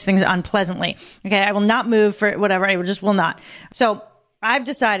experience things unpleasantly. Okay. I will not move for whatever. I will not. So I've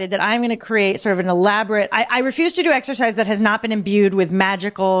decided that I'm going to create sort of an elaborate, I refuse to do exercise that has not been imbued with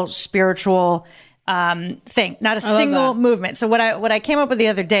magical, spiritual, thing, not a single movement. So what I came up with the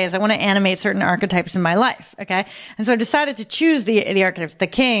other day is I want to animate certain archetypes in my life. Okay. And so I decided to choose the archetypes, the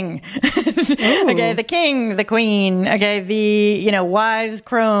king, okay, the king, the queen, okay, the, wise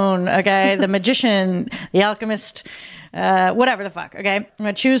crone, okay, the magician, the alchemist, whatever the fuck. Okay. I'm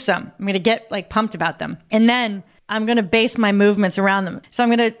going to choose some. I'm going to get like pumped about them. And then I'm going to base my movements around them. So I'm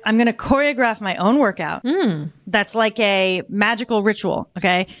going to choreograph my own workout. That's like a magical ritual.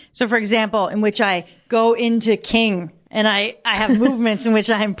 Okay. So for example, in which I go into king and I have movements in which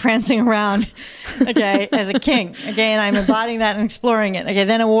I'm prancing around, okay, as a king. Okay. And I'm embodying that and exploring it. Okay.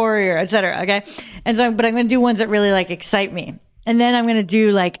 Then a warrior, etc. Okay. And so, but I'm going to do ones that really like excite me. And then I'm going to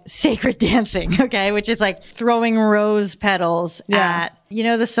do like sacred dancing, okay, which is like throwing rose petals at,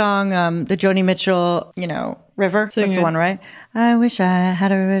 the song, the Joni Mitchell, River. That's the one, right? I wish I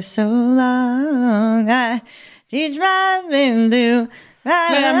had a river so long. I teach my men to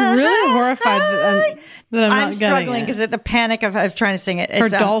I'm really horrified that I'm not struggling because because the panic of trying to sing it. Her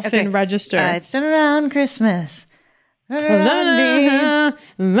dolphin register. It's around Christmas. Of course.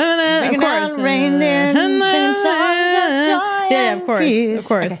 Reindeer, singing songs of joy Yeah, of course. peace. Of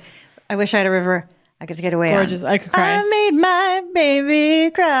course. Okay. I wish I had a river I could get away Gorgeous. on. I could cry. I made my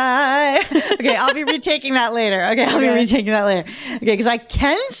baby cry. Okay, I'll be retaking that later. Okay, because I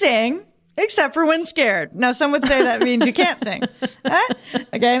can sing, except for when scared. Now, some would say that means you can't sing.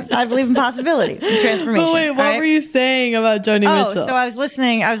 Okay, I believe in possibility, in transformation. But wait, what were you saying about Joni Mitchell? So I was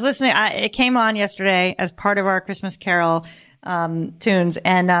listening. It came on yesterday as part of our Christmas Carol tunes,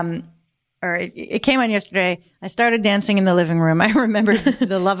 and or it came on yesterday. I started dancing in the living room. I remember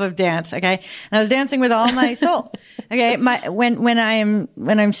the love of dance. Okay. And I was dancing with all my soul. Okay. When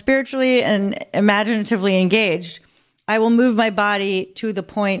I'm spiritually and imaginatively engaged, I will move my body to the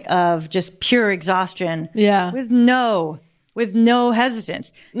point of just pure exhaustion. Yeah. With no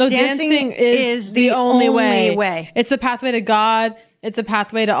hesitance. No, dancing is the only way. It's the pathway to God. It's the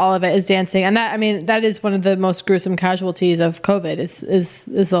pathway to all of it is dancing. And that is one of the most gruesome casualties of COVID is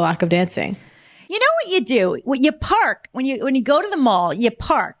the lack of dancing. You know what you do? You park when you go to the mall, you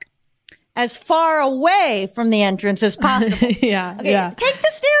park as far away from the entrance as possible. Yeah. Okay, yeah. Take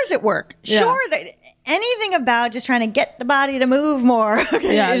the stairs at work. Yeah. Sure. Anything about just trying to get the body to move more.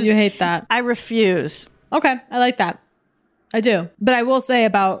 Okay, Yeah. You hate that. I refuse. Okay. I like that. I do. But I will say,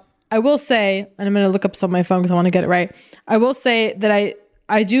 and I'm going to look up some on my phone because I want to get it right. I will say that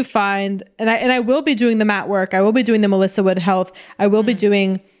I do find, and I will be doing the mat work. I will be doing the Melissa Wood Health. I will be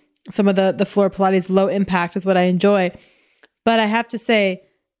doing some of the floor Pilates. Low impact is what I enjoy. But I have to say,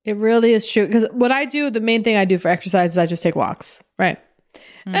 it really is true. Because what I do, the main thing I do for exercise is I just take walks. Right.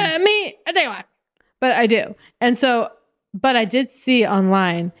 I take a walk. But I do. And so, but I did see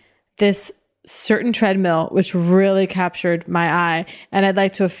online this certain treadmill which really captured my eye, and I'd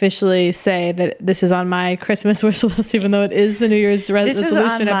like to officially say that this is on my Christmas wish list, even though it is the New Year's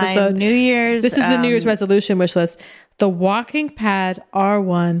resolution episode. This is the New Year's resolution wish list. The Walking Pad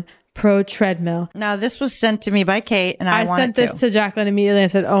R1 Pro treadmill. Now this was sent to me by Kate, and I sent this to Jacqueline immediately. I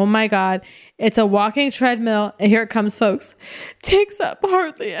said, "Oh my God, it's a walking treadmill!" And here it comes, folks. Takes up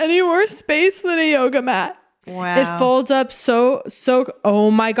hardly any more space than a yoga mat. Wow. It folds up so.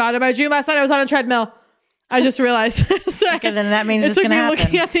 Oh my God! In my dream last night, I was on a treadmill. I just realized. Okay, then that means it's going to happen.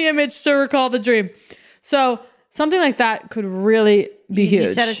 Looking at the image to recall the dream. So something like that could really be huge. You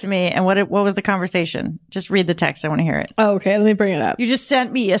said it to me, and what was the conversation? Just read the text. I want to hear it. Oh, okay. Let me bring it up. You just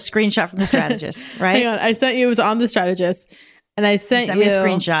sent me a screenshot from The Strategist, right? Hang on. I sent you. It was on The Strategist, and I sent you me a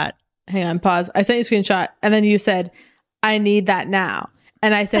screenshot. Hang on. Pause. I sent you a screenshot, and then you said, "I need that now."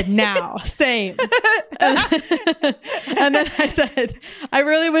 And I said, now, same. And then I said, I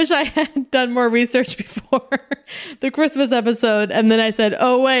really wish I had done more research before the Christmas episode. And then I said,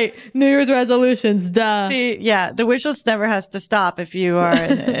 oh, wait, New Year's resolutions, duh. See, yeah, the wish list never has to stop if you are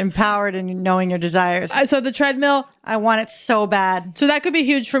empowered and knowing your desires. So the treadmill. I want it so bad. So that could be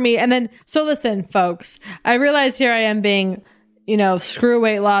huge for me. And then, so listen, folks, I realize here I am being, screw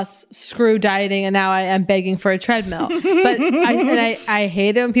weight loss, screw dieting, and now I am begging for a treadmill. But I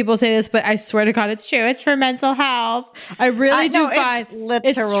hate it when people say this, but I swear to God, it's true. It's for mental health. I really do find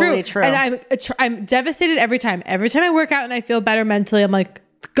it's literally true. And I'm devastated every time. Every time I work out and I feel better mentally, I'm like,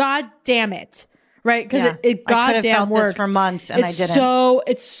 God damn it. Right? Because it goddamn works. This for months and I didn't.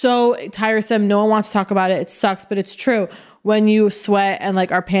 It's so tiresome. No one wants to talk about it. It sucks, but it's true. When you sweat and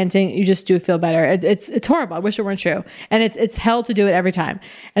are panting, you just do feel better. It's horrible. I wish it weren't true. And it's hell to do it every time.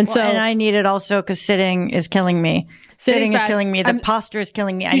 And I need it also because sitting is killing me. Sitting is killing me. The posture is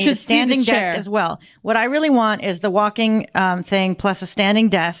killing me. I need a standing desk as well. What I really want is the walking thing plus a standing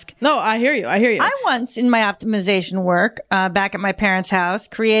desk. No, I hear you. I once, in my optimization work, back at my parents' house,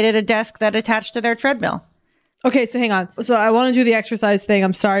 created a desk that attached to their treadmill. Okay, so hang on. So I want to do the exercise thing.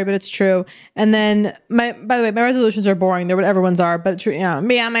 I'm sorry, but it's true. And then by the way, my resolutions are boring. They're what everyone's are, but be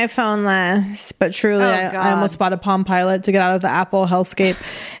on my phone less. But truly, I almost bought a Palm Pilot to get out of the Apple hellscape.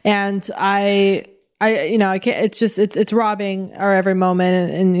 And I can't, it's robbing our every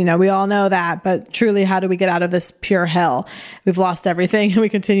moment. And we all know that, but truly, how do we get out of this pure hell? We've lost everything and we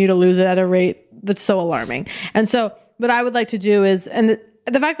continue to lose it at a rate that's so alarming. And so what I would like to do is, and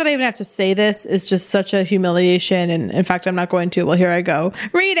the fact that I even have to say this is just such a humiliation. And in fact, I'm not going to. Well, here I go.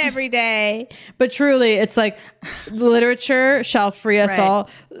 Read every day. But truly, it's like literature shall free us all.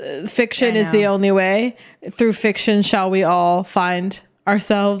 Fiction is the only way. Through fiction shall we all find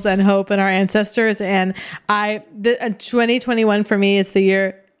ourselves and hope in our ancestors. And 2021 for me is the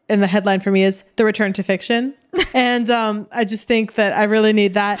year, and the headline for me is the return to fiction. And I just think that I really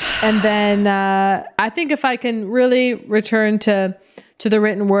need that. And then I think if I can really return to to the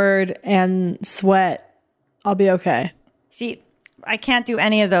written word and sweat, I'll be okay. See, I can't do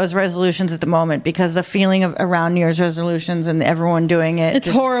any of those resolutions at the moment because the feeling of around New Year's resolutions and everyone doing it, it's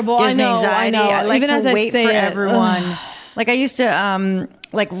horrible. Gives me I anxiety. know. I like Even to as I wait say for it, everyone. Like I used to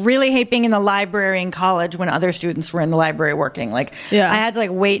like really hate being in the library in college when other students were in the library working. Like I had to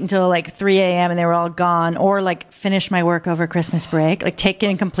like wait until like 3 a.m. and they were all gone, or like finish my work over Christmas break, like take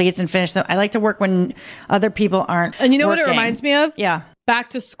in completes and finish them. I like to work when other people aren't. And you know working. what it reminds me of? Yeah.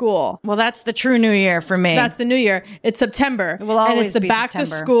 Back to school. Well, that's the true New Year for me. That's the New Year. It's September. It will always and it's the be back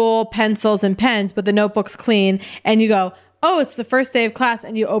September. to school pencils and pens, but the notebook's clean. And you go, oh, it's the first day of class.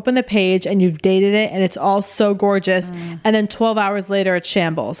 And you open the page and you've dated it and it's all so gorgeous. And then 12 hours later, it's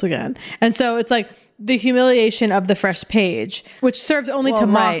shambles again. And so it's like the humiliation of the fresh page, which serves only to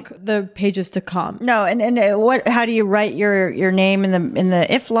mock the pages to come. No, and what? How do you write your name in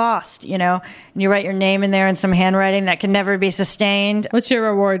the if lost? You know, and you write your name in there in some handwriting that can never be sustained. What's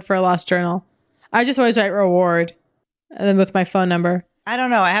your reward for a lost journal? I just always write reward, and then with my phone number. I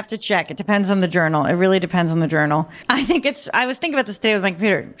don't know. I have to check. It depends on the journal. It really depends on the journal. I was thinking about this today with my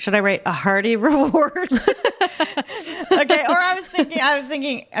computer. Should I write a hearty reward? Okay. Or I was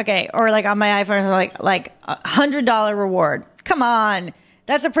thinking, okay. Or like on my iPhone, like $100 reward. Come on.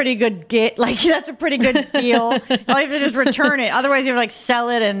 That's a pretty good that's a pretty good deal. All you have to do is return it. Otherwise you have to like sell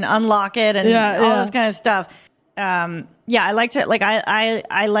it and unlock it and all this kind of stuff. I like to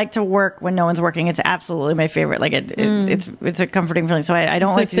I like to work when no one's working. It's absolutely my favorite. Like it's a comforting feeling. So I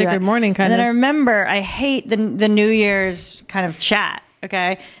don't it's like to do sacred that. morning kind and of. then I remember I hate the New Year's kind of chat.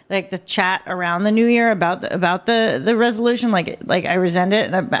 Okay, like the chat around the New Year about the resolution. Like I resent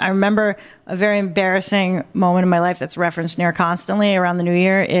it. And I remember a very embarrassing moment in my life that's referenced near constantly around the New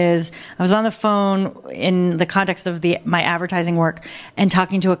Year is I was on the phone in the context of my advertising work and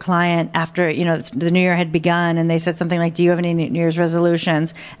talking to a client after, the New Year had begun, and they said something like, do you have any New Year's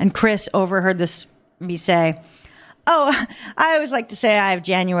resolutions? And Chris overheard me say, oh, I always like to say I have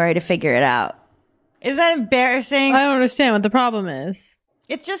January to figure it out. Is that embarrassing? I don't understand what the problem is.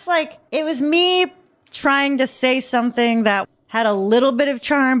 It's just like, it was me trying to say something that had a little bit of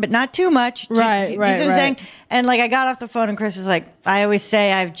charm, but not too much. Right. Do you see what I'm saying? And like, I got off the phone and Chris was like, I always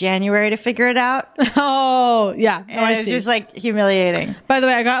say I have January to figure it out. Oh, yeah. No, and it was just like humiliating. By the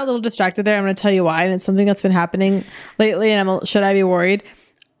way, I got a little distracted there. I'm going to tell you why. And it's something that's been happening lately. And should I be worried?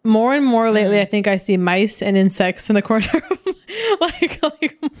 More and more lately, I think I see mice and insects in the corner.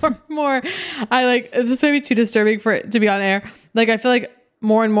 like more. Is this maybe too disturbing for it to be on air? Like, I feel like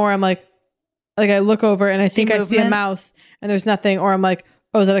more and more I'm like I look over and I think I see a mouse and there's nothing, or I'm like,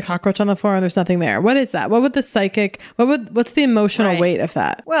 oh, is that a cockroach on the floor and there's nothing there? What is that? What would the psychic, what's the emotional weight of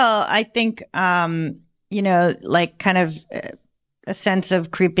that? Well, I think, like kind of a sense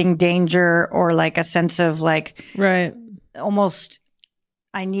of creeping danger, or like a sense of like, almost,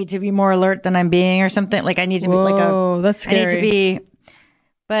 I need to be more alert than I'm being, or something. Like I need to be like that's scary. I need to be,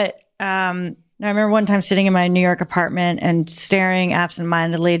 but, I remember one time sitting in my New York apartment and staring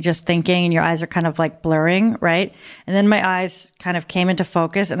absentmindedly, just thinking, and your eyes are kind of like blurring, right? And then my eyes kind of came into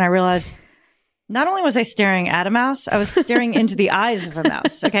focus and I realized not only was I staring at a mouse, I was staring into the eyes of a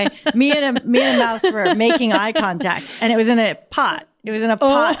mouse. Okay. Me and a mouse were making eye contact, and it was in a pot. It was in a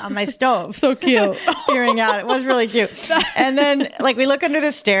pot on my stove. So cute. Peering out. It was really cute. And then like we look under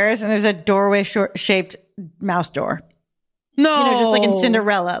the stairs and there's a doorway shaped mouse door. No, just like in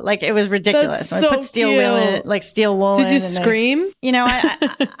Cinderella, like it was ridiculous. That's so I put steel wool in it, like steel wool. Did you scream?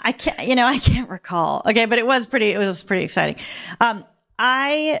 I can't. I can't recall. Okay, but it was pretty exciting.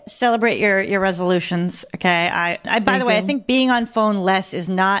 I celebrate your resolutions. Okay, I by the way, I think being on phone less is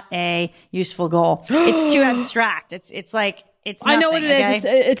not a useful goal. It's too abstract. It's like it's. Nothing, I know what it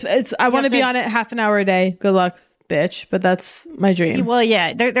is. It's. I want to be on it half an hour a day. Good luck, bitch. But that's my dream. Well,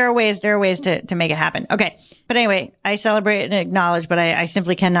 yeah, there are ways to make it happen. Okay. But anyway, I celebrate and acknowledge, but I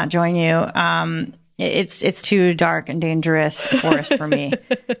simply cannot join you. It's too dark and dangerous forest for me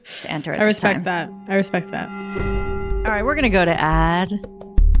to enter at I respect that. All right, we're going to go to ad.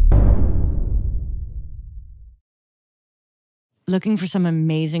 Looking for some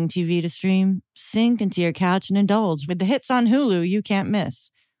amazing TV to stream? Sink into your couch and indulge with the hits on Hulu you can't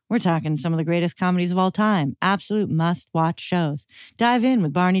miss. We're talking some of the greatest comedies of all time, absolute must-watch shows. Dive in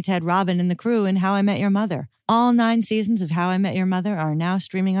with Barney, Ted, Robin, and the crew in How I Met Your Mother. All 9 seasons of How I Met Your Mother are now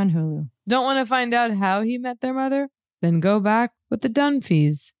streaming on Hulu. Don't want to find out how he met their mother? Then go back with the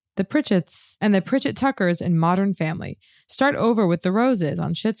Dunphys, the Pritchetts, and the Pritchett Tuckers in Modern Family. Start over with the Roses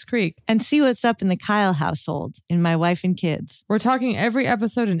on Schitt's Creek. And see what's up in the Kyle household in My Wife and Kids. We're talking every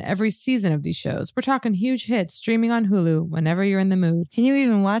episode and every season of these shows. We're talking huge hits streaming on Hulu whenever you're in the mood. Can you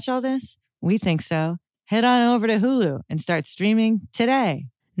even watch all this? We think so. head on over to Hulu and start streaming today.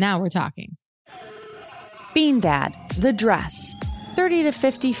 Now we're talking. Bean Dad, The Dress, 30 to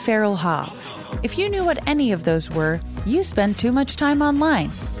 50 Feral Hogs. If you knew what any of those were, you spend too much time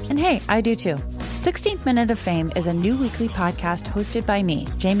online. And hey, I do too. 16th Minute of Fame is a new weekly podcast hosted by me,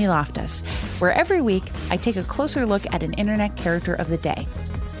 Jamie Loftus, where every week I take a closer look at an internet character of the day.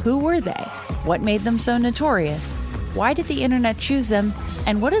 Who were they? What made them so notorious? Why did the internet choose them?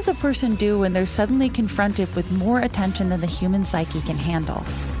 And what does a person do when they're suddenly confronted with more attention than the human psyche can handle?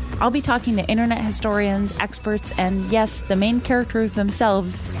 I'll be talking to internet historians, experts, and yes, the main characters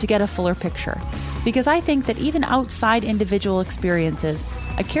themselves to get a fuller picture. Because I think that even outside individual experiences,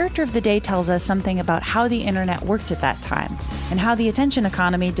 a character of the day tells us something about how the internet worked at that time, and how the attention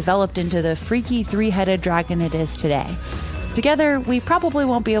economy developed into the freaky three-headed dragon it is today. Together, we probably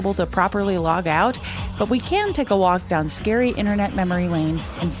won't be able to properly log out, but we can take a walk down scary internet memory lane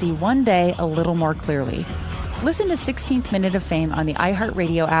and see one day a little more clearly. Listen to 16th Minute of Fame on the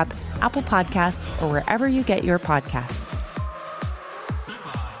iHeartRadio app, Apple Podcasts, or wherever you get your podcasts.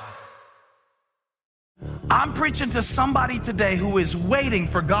 I'm preaching to somebody today who is waiting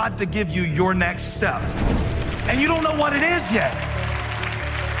for God to give you your next step. And you don't know what it is yet.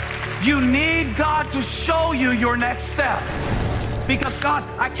 You need God to show you your next step. Because God,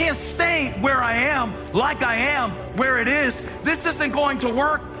 I can't stay where I am, like I am, where it is. This isn't going to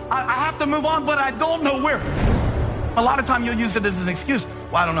work. I have to move on, but I don't know where. A lot of time you'll use it as an excuse.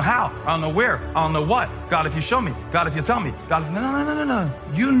 Well, I don't know how. I don't know where. I don't know what. God, if you show me. God, if you tell me. God, if... No.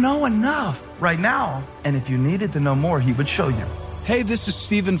 You know enough right now. And if you needed to know more, he would show you. Hey, this is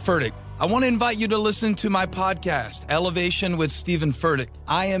Stephen Furtick. I want to invite you to listen to my podcast, Elevation with Stephen Furtick.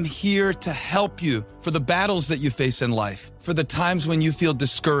 I am here to help you for the battles that you face in life, for the times when you feel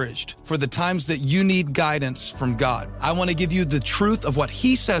discouraged, for the times that you need guidance from God. I want to give you the truth of what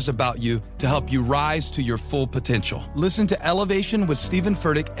he says about you to help you rise to your full potential. Listen to Elevation with Stephen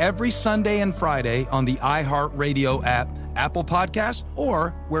Furtick every Sunday and Friday on the iHeartRadio app, Apple Podcasts,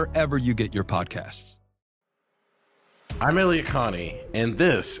 or wherever you get your podcasts. I'm Elliot Connie, and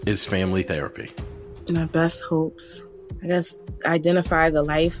this is Family Therapy. My best hopes, I guess, identify the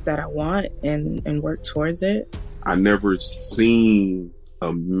life that I want and work towards it. I never seen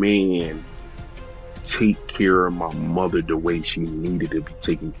a man take care of my mother the way she needed to be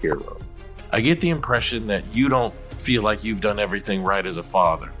taken care of. I get the impression that you don't feel like you've done everything right as a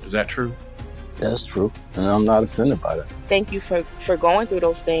father. Is that true? That's true, and I'm not offended by that. Thank you for going through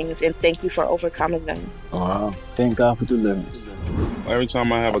those things, and thank you for overcoming them. Thank God for deliverance. Every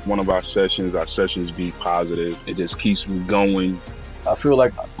time I have one of our sessions be positive. It just keeps me going. I feel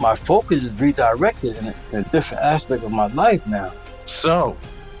like my focus is redirected in a different aspect of my life now. So,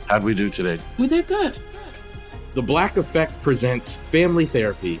 how'd we do today? We did good. The Black Effect presents Family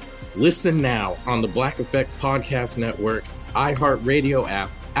Therapy. Listen now on the Black Effect Podcast Network, iHeartRadio app,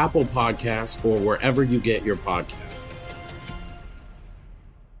 Apple Podcasts, or wherever you get your podcasts.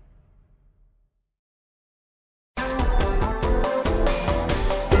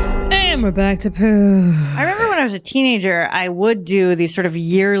 And we're back to poo. I remember when I was a teenager, I would do these sort of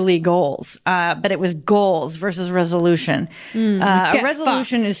yearly goals, but it was goals versus resolution. A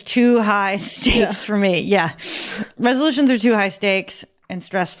resolution is too high stakes for me. Yeah. Resolutions are too high stakes and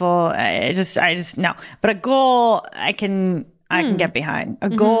stressful. I just no. But a goal, I can get behind. A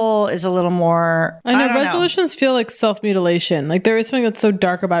goal is a little more. I know resolutions feel like self-mutilation. Like there is something that's so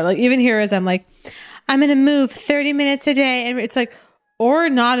dark about it. Like even here as I'm like, I'm going to move 30 minutes a day. And it's like, or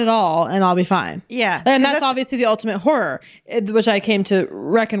not at all. And I'll be fine. Yeah. And that's obviously the ultimate horror, which I came to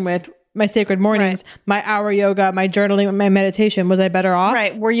reckon with. My sacred mornings, my hour yoga, my journaling, my meditation. Was I better off?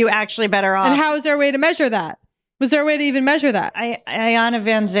 Right. Were you actually better off? And how is there a way to measure that? Was there a way to even measure that? Ayanna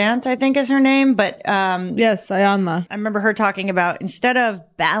Van Zandt, I think is her name, but yes, Ayanna. I remember her talking about instead of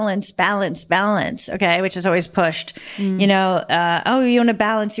balance, okay, which is always pushed. You know, you want to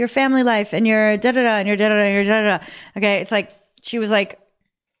balance your family life and your da-da-da and your da-da-da and your da-da-da. Okay, it's like she's like,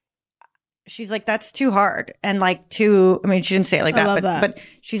 that's too hard. And like too, I mean, she didn't say it like that, but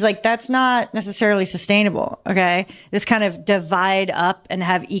she's like, that's not necessarily sustainable. Okay. This kind of divide up and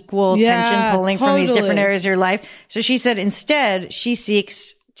have equal tension pulling from these different areas of your life. So she said, instead, she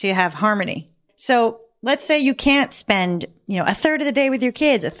seeks to have harmony. So let's say you can't spend, a third of the day with your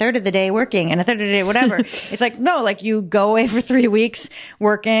kids, a third of the day working, and a third of the day, whatever. It's like, no, like you go away for 3 weeks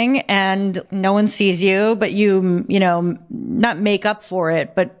working and no one sees you, but you not make up for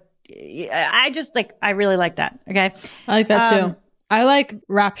it, but I really like that. Okay. I like that too. I like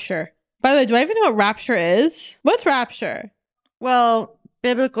rapture. By the way, do I even know what rapture is? What's rapture? Well,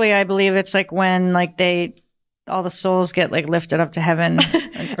 biblically, I believe it's like when like all the souls get like lifted up to heaven.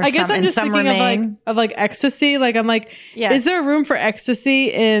 I guess I'm just thinking of like ecstasy. Like I'm like, is there room for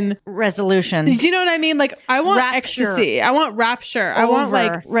ecstasy in resolution? Do you know what I mean? Like I want rapture. ecstasy. I want rapture. I want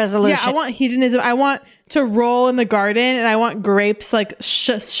like resolution. Yeah, I want hedonism. I want to roll in the garden, and I want grapes like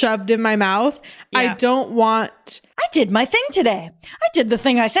shoved in my mouth. Yeah. I don't want. I did my thing today. I did the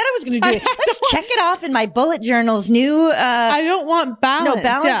thing I said I was going to do. Let's check it off in my bullet journal's new. I don't want balance. No,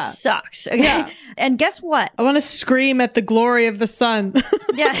 balance sucks. Okay. Yeah. And guess what? I want to scream at the glory of the sun.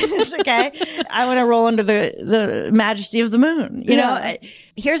 Yeah, it's okay. I want to roll under the majesty of the moon. You know,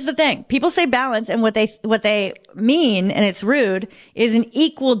 here's the thing. People say balance, and what they mean, and it's rude, is an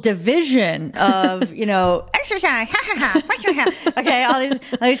equal division of, you know, exercise. Okay, all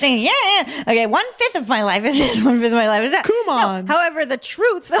these things. Yeah. Okay, 1/5 of my life is this, 1/5 of my life is that. Come on. No, however, the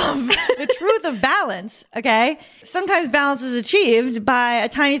truth of balance, okay, sometimes balance is achieved by a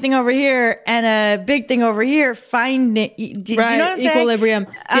tiny thing over here and a big thing over here. Do you know what I'm saying? Equilibrium.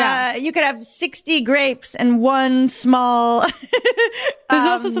 Yeah. You could have 60 grapes and one small. There's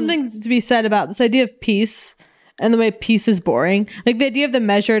also something to be said about this idea of peace and the way peace is boring. Like the idea of the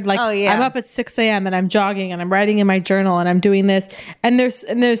measured, like I'm up at 6 a.m. and I'm jogging and I'm writing in my journal and I'm doing this. And there's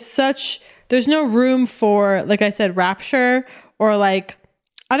no room for, like I said, rapture or like,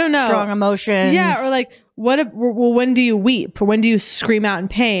 I don't know. Strong emotions. Yeah. Or like, when do you weep? Or when do you scream out in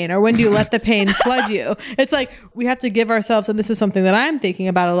pain? Or when do you let the pain flood you? It's like, we have to give ourselves, and this is something that I'm thinking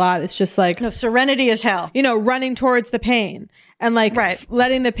about a lot. It's just like, no, serenity is hell. You know, running towards the pain. And like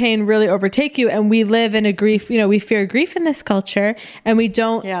letting the pain really overtake you. And we live in a grief, you know, we fear grief in this culture, and we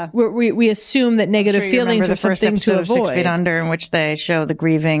don't, we assume that negative feelings are something to avoid. 6 Feet Under, in which they show the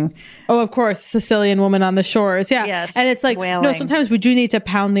grieving. Oh, of course. Sicilian woman on the shores. Yeah. Yes. And it's like, wailing. No, sometimes we do need to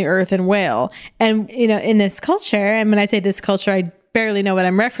pound the earth and wail. And, you know, in this culture, and when I say this culture, I barely know what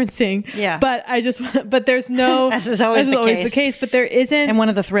I'm referencing. Yeah. But there's no, as is always the case, but there isn't. And one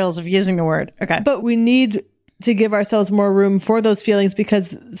of the thrills of using the word. Okay. But we need to give ourselves more room for those feelings,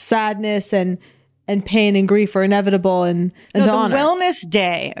 because sadness and pain and grief are inevitable and to honor. The wellness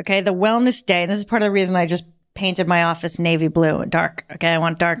day, okay? The wellness day. And this is part of the reason I just painted my office navy blue, dark. Okay, I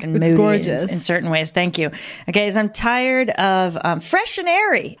want dark and moody gorgeous. In certain ways. Thank you. Okay, is I'm tired of fresh and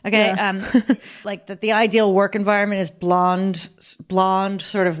airy. Okay, like that. The ideal work environment is blonde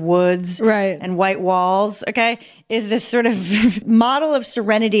sort of woods, right, and white walls. Okay, is this sort of model of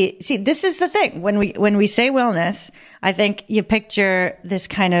serenity? See, this is the thing. When we say wellness, I think you picture this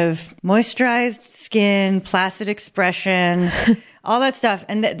kind of moisturized skin, placid expression. All that stuff.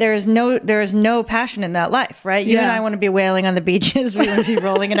 And there is no passion in that life, right? You and I want to be wailing on the beaches. We want to be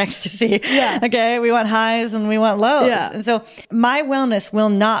rolling in ecstasy. Yeah. Okay. We want highs and we want lows. Yeah. And so my wellness will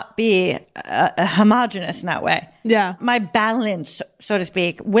not be homogenous in that way. Yeah. My balance, so to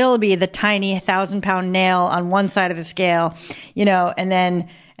speak, will be the tiny 1,000-pound nail on one side of the scale, you know, and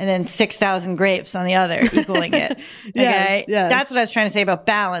then 6,000 grapes on the other, equaling it. Okay. Yes. That's what I was trying to say about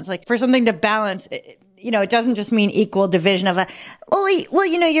balance. Like for something to balance, you know, it doesn't just mean equal division of well,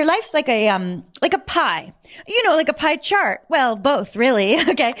 you know, your life's like a pie, you know, like a pie chart. Well, both really.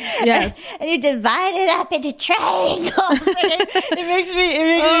 Okay. Yes. And you divide it up into triangles. it makes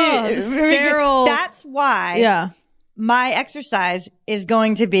me sterile. That's why. My exercise is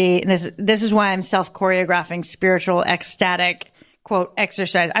going to be, and this is why I'm self-choreographing spiritual, ecstatic, quote,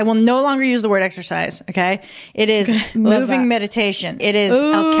 exercise. I will no longer use the word exercise. Okay. It is moving meditation. It is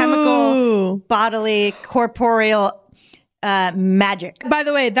alchemical, bodily, corporeal, magic. By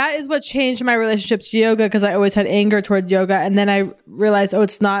the way, that is what changed my relationship to yoga, because I always had anger toward yoga. And then I realized,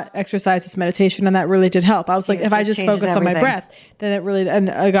 it's not exercise, it's meditation. And that really did help. I was like, if I just focus on my breath, then it really, and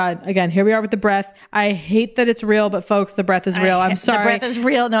God, again, here we are with the breath. I hate that it's real, but folks, the breath is real. I'm sorry. The breath is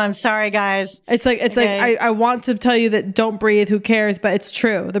real. No, I'm sorry, guys. It's like, I want to tell you that don't breathe, who cares? But it's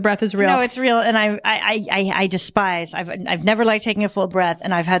true. The breath is real. No, it's real. And I despise, I've never liked taking a full breath,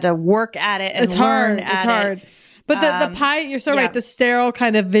 and I've had to work at it and learn at it. It's hard. But the pie, you're so right, the sterile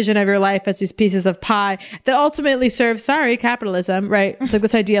kind of vision of your life as these pieces of pie that ultimately serve, capitalism, right? It's like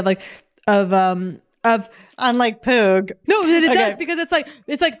this idea of unlike Poog. No, it does, because it's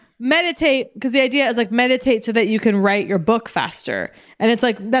like meditate, because the idea is like meditate so that you can write your book faster. And it's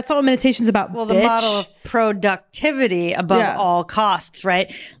like, that's not what meditation's about. Well, the model of productivity above all costs,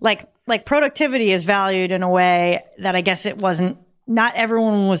 right? Like productivity is valued in a way that I guess not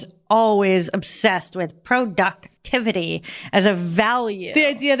everyone was always obsessed with productivity as a value. The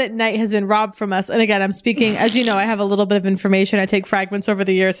idea that night has been robbed from us. And again, I'm speaking, as you know, I have a little bit of information. I take fragments over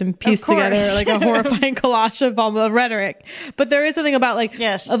the years and piece together like a horrifying collage of rhetoric. But there is something about the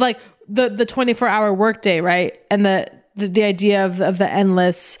 24-hour workday, right? And the idea of the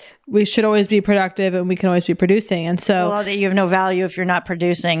endless, we should always be productive and we can always be producing. And so well, that you have no value if you're not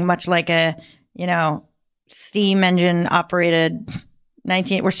producing, much like a, steam engine operated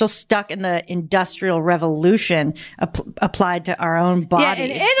we're still stuck in the Industrial Revolution applied to our own bodies.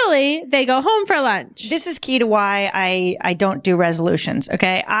 Yeah, in Italy, they go home for lunch. This is key to why I don't do resolutions,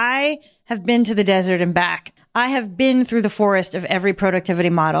 okay? I have been to the desert and back. I have been through the forest of every productivity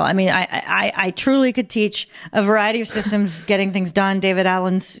model. I mean, I truly could teach a variety of systems getting things done. David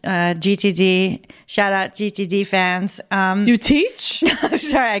Allen's GTD. Shout out GTD fans. You teach?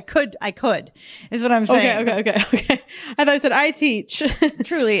 Sorry, I could. Is what I'm saying. Okay. I thought you said I teach.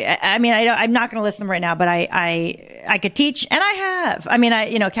 Truly. I mean, I'm not going to list them right now, but I could teach, and I have. I mean,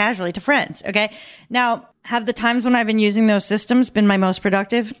 casually to friends. Okay. Now, have the times when I've been using those systems been my most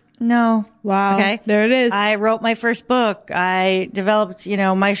productive? No. Wow. Okay. There it is. I wrote my first book. I developed,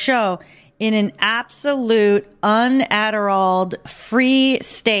 my show in an absolute un-Adderalled free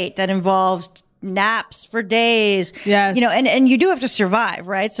state that involves naps for days. Yes. And you do have to survive,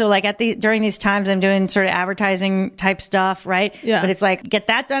 right? So like during these times I'm doing sort of advertising type stuff, right? Yeah. But it's like, get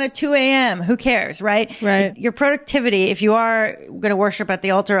that done at 2 a.m. Who cares, right? Right. Your productivity, if you are going to worship at the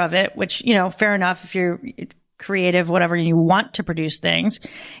altar of it, which, fair enough, if you're creative, whatever, you want to produce things,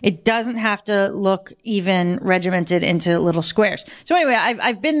 it doesn't have to look even regimented into little squares. So anyway,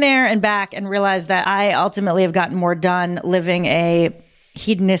 I've been there and back and realized that I ultimately have gotten more done living a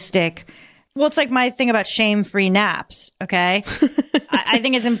hedonistic, well, it's like my thing about shame-free naps, okay? I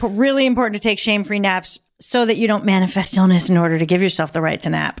think it's really important to take shame-free naps so that you don't manifest illness in order to give yourself the right to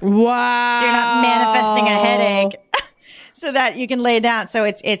nap. Wow. So you're not manifesting a headache so that you can lay down. So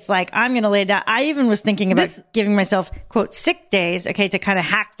it's like, I'm going to lay down. I even was thinking about giving myself, quote, sick days, okay, to kind of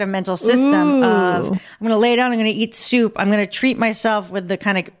hack the mental system of, I'm going to lay down, I'm going to eat soup, I'm going to treat myself with the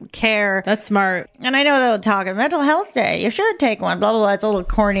kind of care. That's smart. And I know they'll talk a mental health day. You should take one, blah, blah, blah. It's a little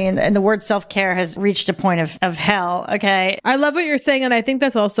corny. And the word self-care has reached a point of hell, okay? I love what you're saying. And I think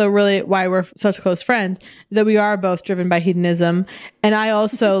that's also really why we're such close friends, that we are both driven by hedonism. And I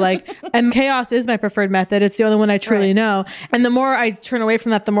also and chaos is my preferred method. It's the only one I truly know. And the more I turn away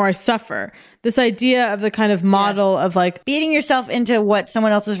from that, the more I suffer. This idea of the kind of model of beating yourself into what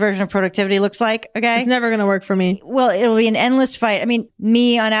someone else's version of productivity looks like. Okay. It's never going to work for me. Well, it'll be an endless fight. I mean,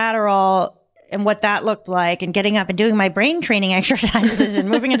 me on Adderall and what that looked like, and getting up and doing my brain training exercises and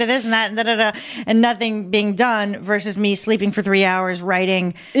moving into this and that and and nothing being done, versus me sleeping for 3 hours,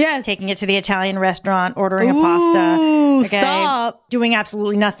 writing, taking it to the Italian restaurant, ordering a pasta, stop, doing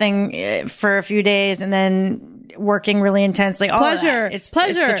absolutely nothing for a few days, and then working really intensely. All pleasure. Of that. It's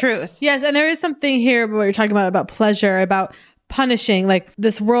pleasure. It's the truth. Yes, and there is something here what you're talking about pleasure, about punishing, like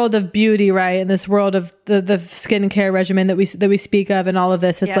this world of beauty, right? And this world of the skincare regimen that we speak of, and all of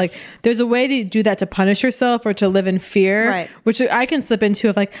this. It's like there's a way to do that, to punish yourself or to live in fear, right? Which I can slip into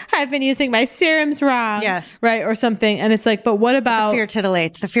of I've been using my serums wrong, right, or something. And it's like, but what about the fear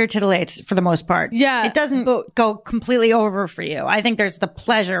titillates? The fear titillates for the most part. Yeah, it doesn't go completely over for you. I think there's the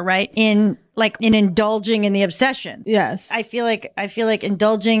pleasure, right, in indulging in the obsession. Yes, I feel like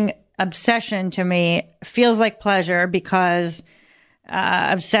indulging obsession to me feels like pleasure, because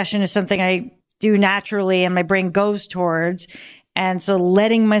obsession is something I do naturally and my brain goes towards. And so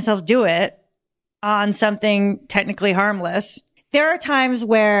letting myself do it on something technically harmless. There are times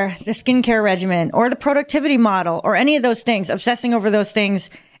where the skincare regimen or the productivity model or any of those things, obsessing over those things,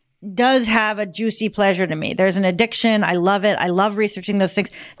 does have a juicy pleasure to me. There's an addiction. I love it. I love researching those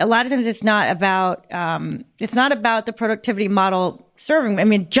things. A lot of times it's not about the productivity model serving. I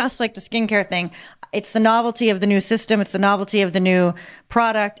mean, just like the skincare thing, it's the novelty of the new system. It's the novelty of the new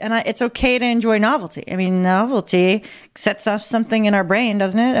product. And it's okay to enjoy novelty. I mean, novelty sets off something in our brain,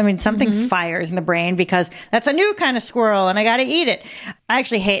 doesn't it? I mean, something fires in the brain because that's a new kind of squirrel and I got to eat it. I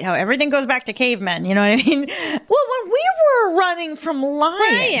actually hate how everything goes back to cavemen. You know what I mean? Well, when we were running from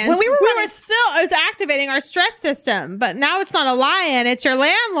lions, when we were still, it was activating our stress system, but now it's not a lion. It's your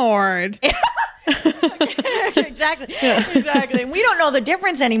landlord. Exactly. And we don't know the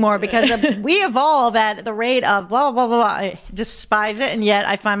difference anymore because we evolve at the rate of blah, blah, blah, blah. I despise it. And yet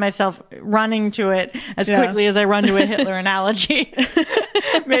I find myself running to it as quickly as I run to a Hitler analogy.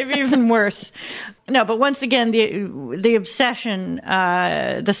 Maybe even worse. No, but once again, the obsession,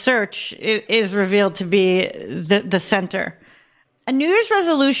 the search is revealed to be the center. A New Year's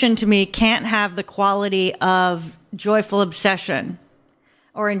resolution to me can't have the quality of joyful obsession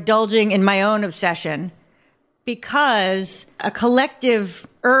or indulging in my own obsession, because a collective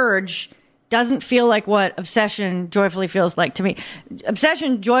urge doesn't feel like what obsession joyfully feels like to me.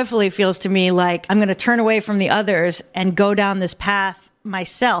 Obsession joyfully feels to me like I'm going to turn away from the others and go down this path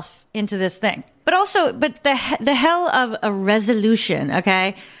myself into this thing. But the hell of a resolution,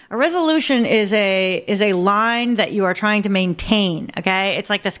 okay? A resolution is a line that you are trying to maintain, okay? It's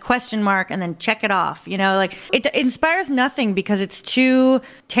like this question mark and then check it off, you know, like it inspires nothing because it's too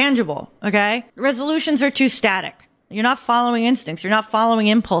tangible, okay? Resolutions are too static. You're not following instincts. You're not following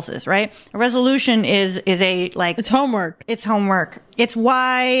impulses, right? A resolution is it's homework. It's homework. It's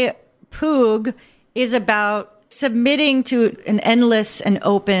why Poog is about submitting to an endless and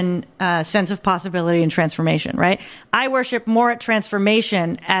open sense of possibility and transformation, right? I worship more at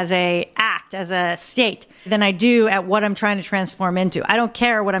transformation as a act, as a state, than I do at what I'm trying to transform into. I don't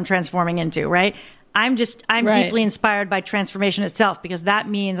care what I'm transforming into, right? I'm deeply inspired by transformation itself because that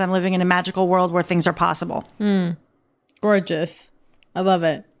means I'm living in a magical world where things are possible. Gorgeous. I love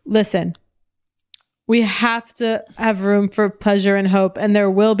it. Listen, we have to have room for pleasure and hope, and there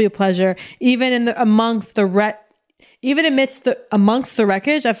will be pleasure even amongst the wreckage. I've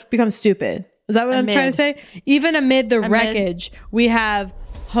become stupid. Is that what I'm trying to say? Even amid the wreckage, we have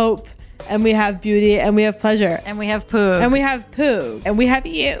hope, and we have beauty, and we have pleasure, and we have Poog, and we have Poog, and we have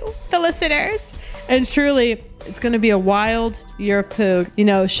you, the listeners. And truly, it's going to be a wild year of Poog. You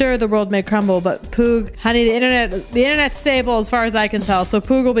know, sure, the world may crumble, but Poog, honey, the internet's stable as far as I can tell. So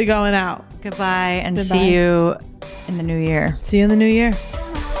Poog will be going out. Goodbye, and see you in the new year. See you in the new year.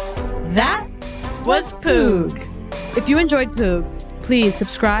 That was Poog. If you enjoyed Poog, please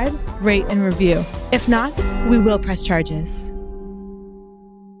subscribe, rate, and review. If not, we will press charges.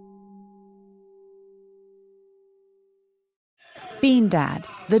 Bean Dad,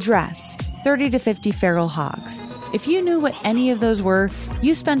 The Dress, 30 to 50 Feral Hogs. If you knew what any of those were,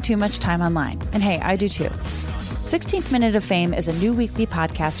 you spend too much time online. And hey, I do too. 16th Minute of Fame is a new weekly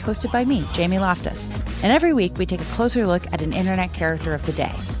podcast hosted by me, Jamie Loftus. And every week we take a closer look at an internet character of the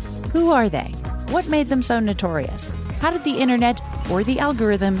day. Who are they? What made them so notorious? How did the internet or the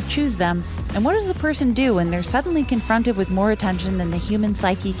algorithm choose them? And what does a person do when they're suddenly confronted with more attention than the human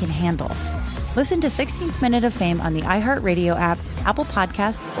psyche can handle? Listen to 16th Minute of Fame on the iHeartRadio app, Apple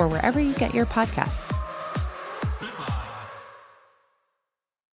Podcasts, or wherever you get your podcasts.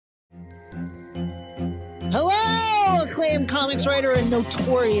 Hello, acclaimed comics writer and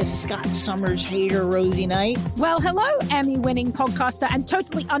notorious Scott Summers hater, Rosie Knight. Well, hello, Emmy-winning podcaster and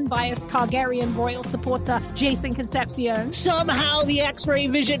totally unbiased Targaryen royal supporter, Jason Concepcion. Somehow the X-Ray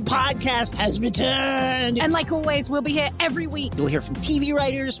Vision podcast has returned. And like always, we'll be here every week. You'll hear from TV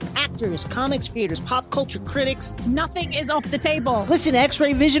writers, actors, comics creators, pop culture critics. Nothing is off the table. Listen to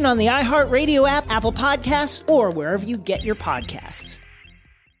X-Ray Vision on the iHeartRadio app, Apple Podcasts, or wherever you get your podcasts.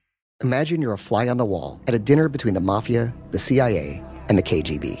 Imagine you're a fly on the wall at a dinner between the mafia, the CIA, and the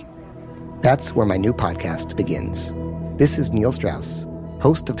KGB. That's where my new podcast begins. This is Neil Strauss,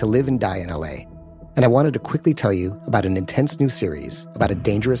 host of To Live and Die in LA, and I wanted to quickly tell you about an intense new series about a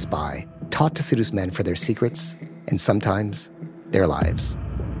dangerous spy taught to seduce men for their secrets and sometimes their lives.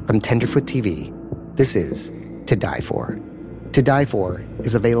 From Tenderfoot TV, this is To Die For. To Die For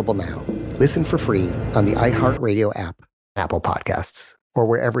is available now. Listen for free on the iHeartRadio app, Apple Podcasts, or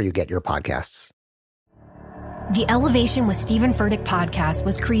wherever you get your podcasts. The Elevation with Stephen Furtick podcast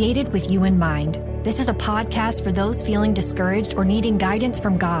was created with you in mind. This is a podcast for those feeling discouraged or needing guidance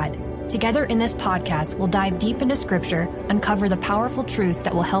from God. Together in this podcast, we'll dive deep into Scripture, uncover the powerful truths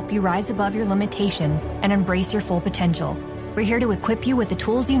that will help you rise above your limitations and embrace your full potential. We're here to equip you with the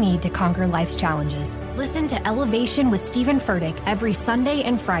tools you need to conquer life's challenges. Listen to Elevation with Stephen Furtick every Sunday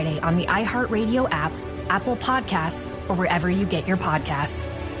and Friday on the iHeartRadio app, Apple Podcasts, or wherever you get your podcasts.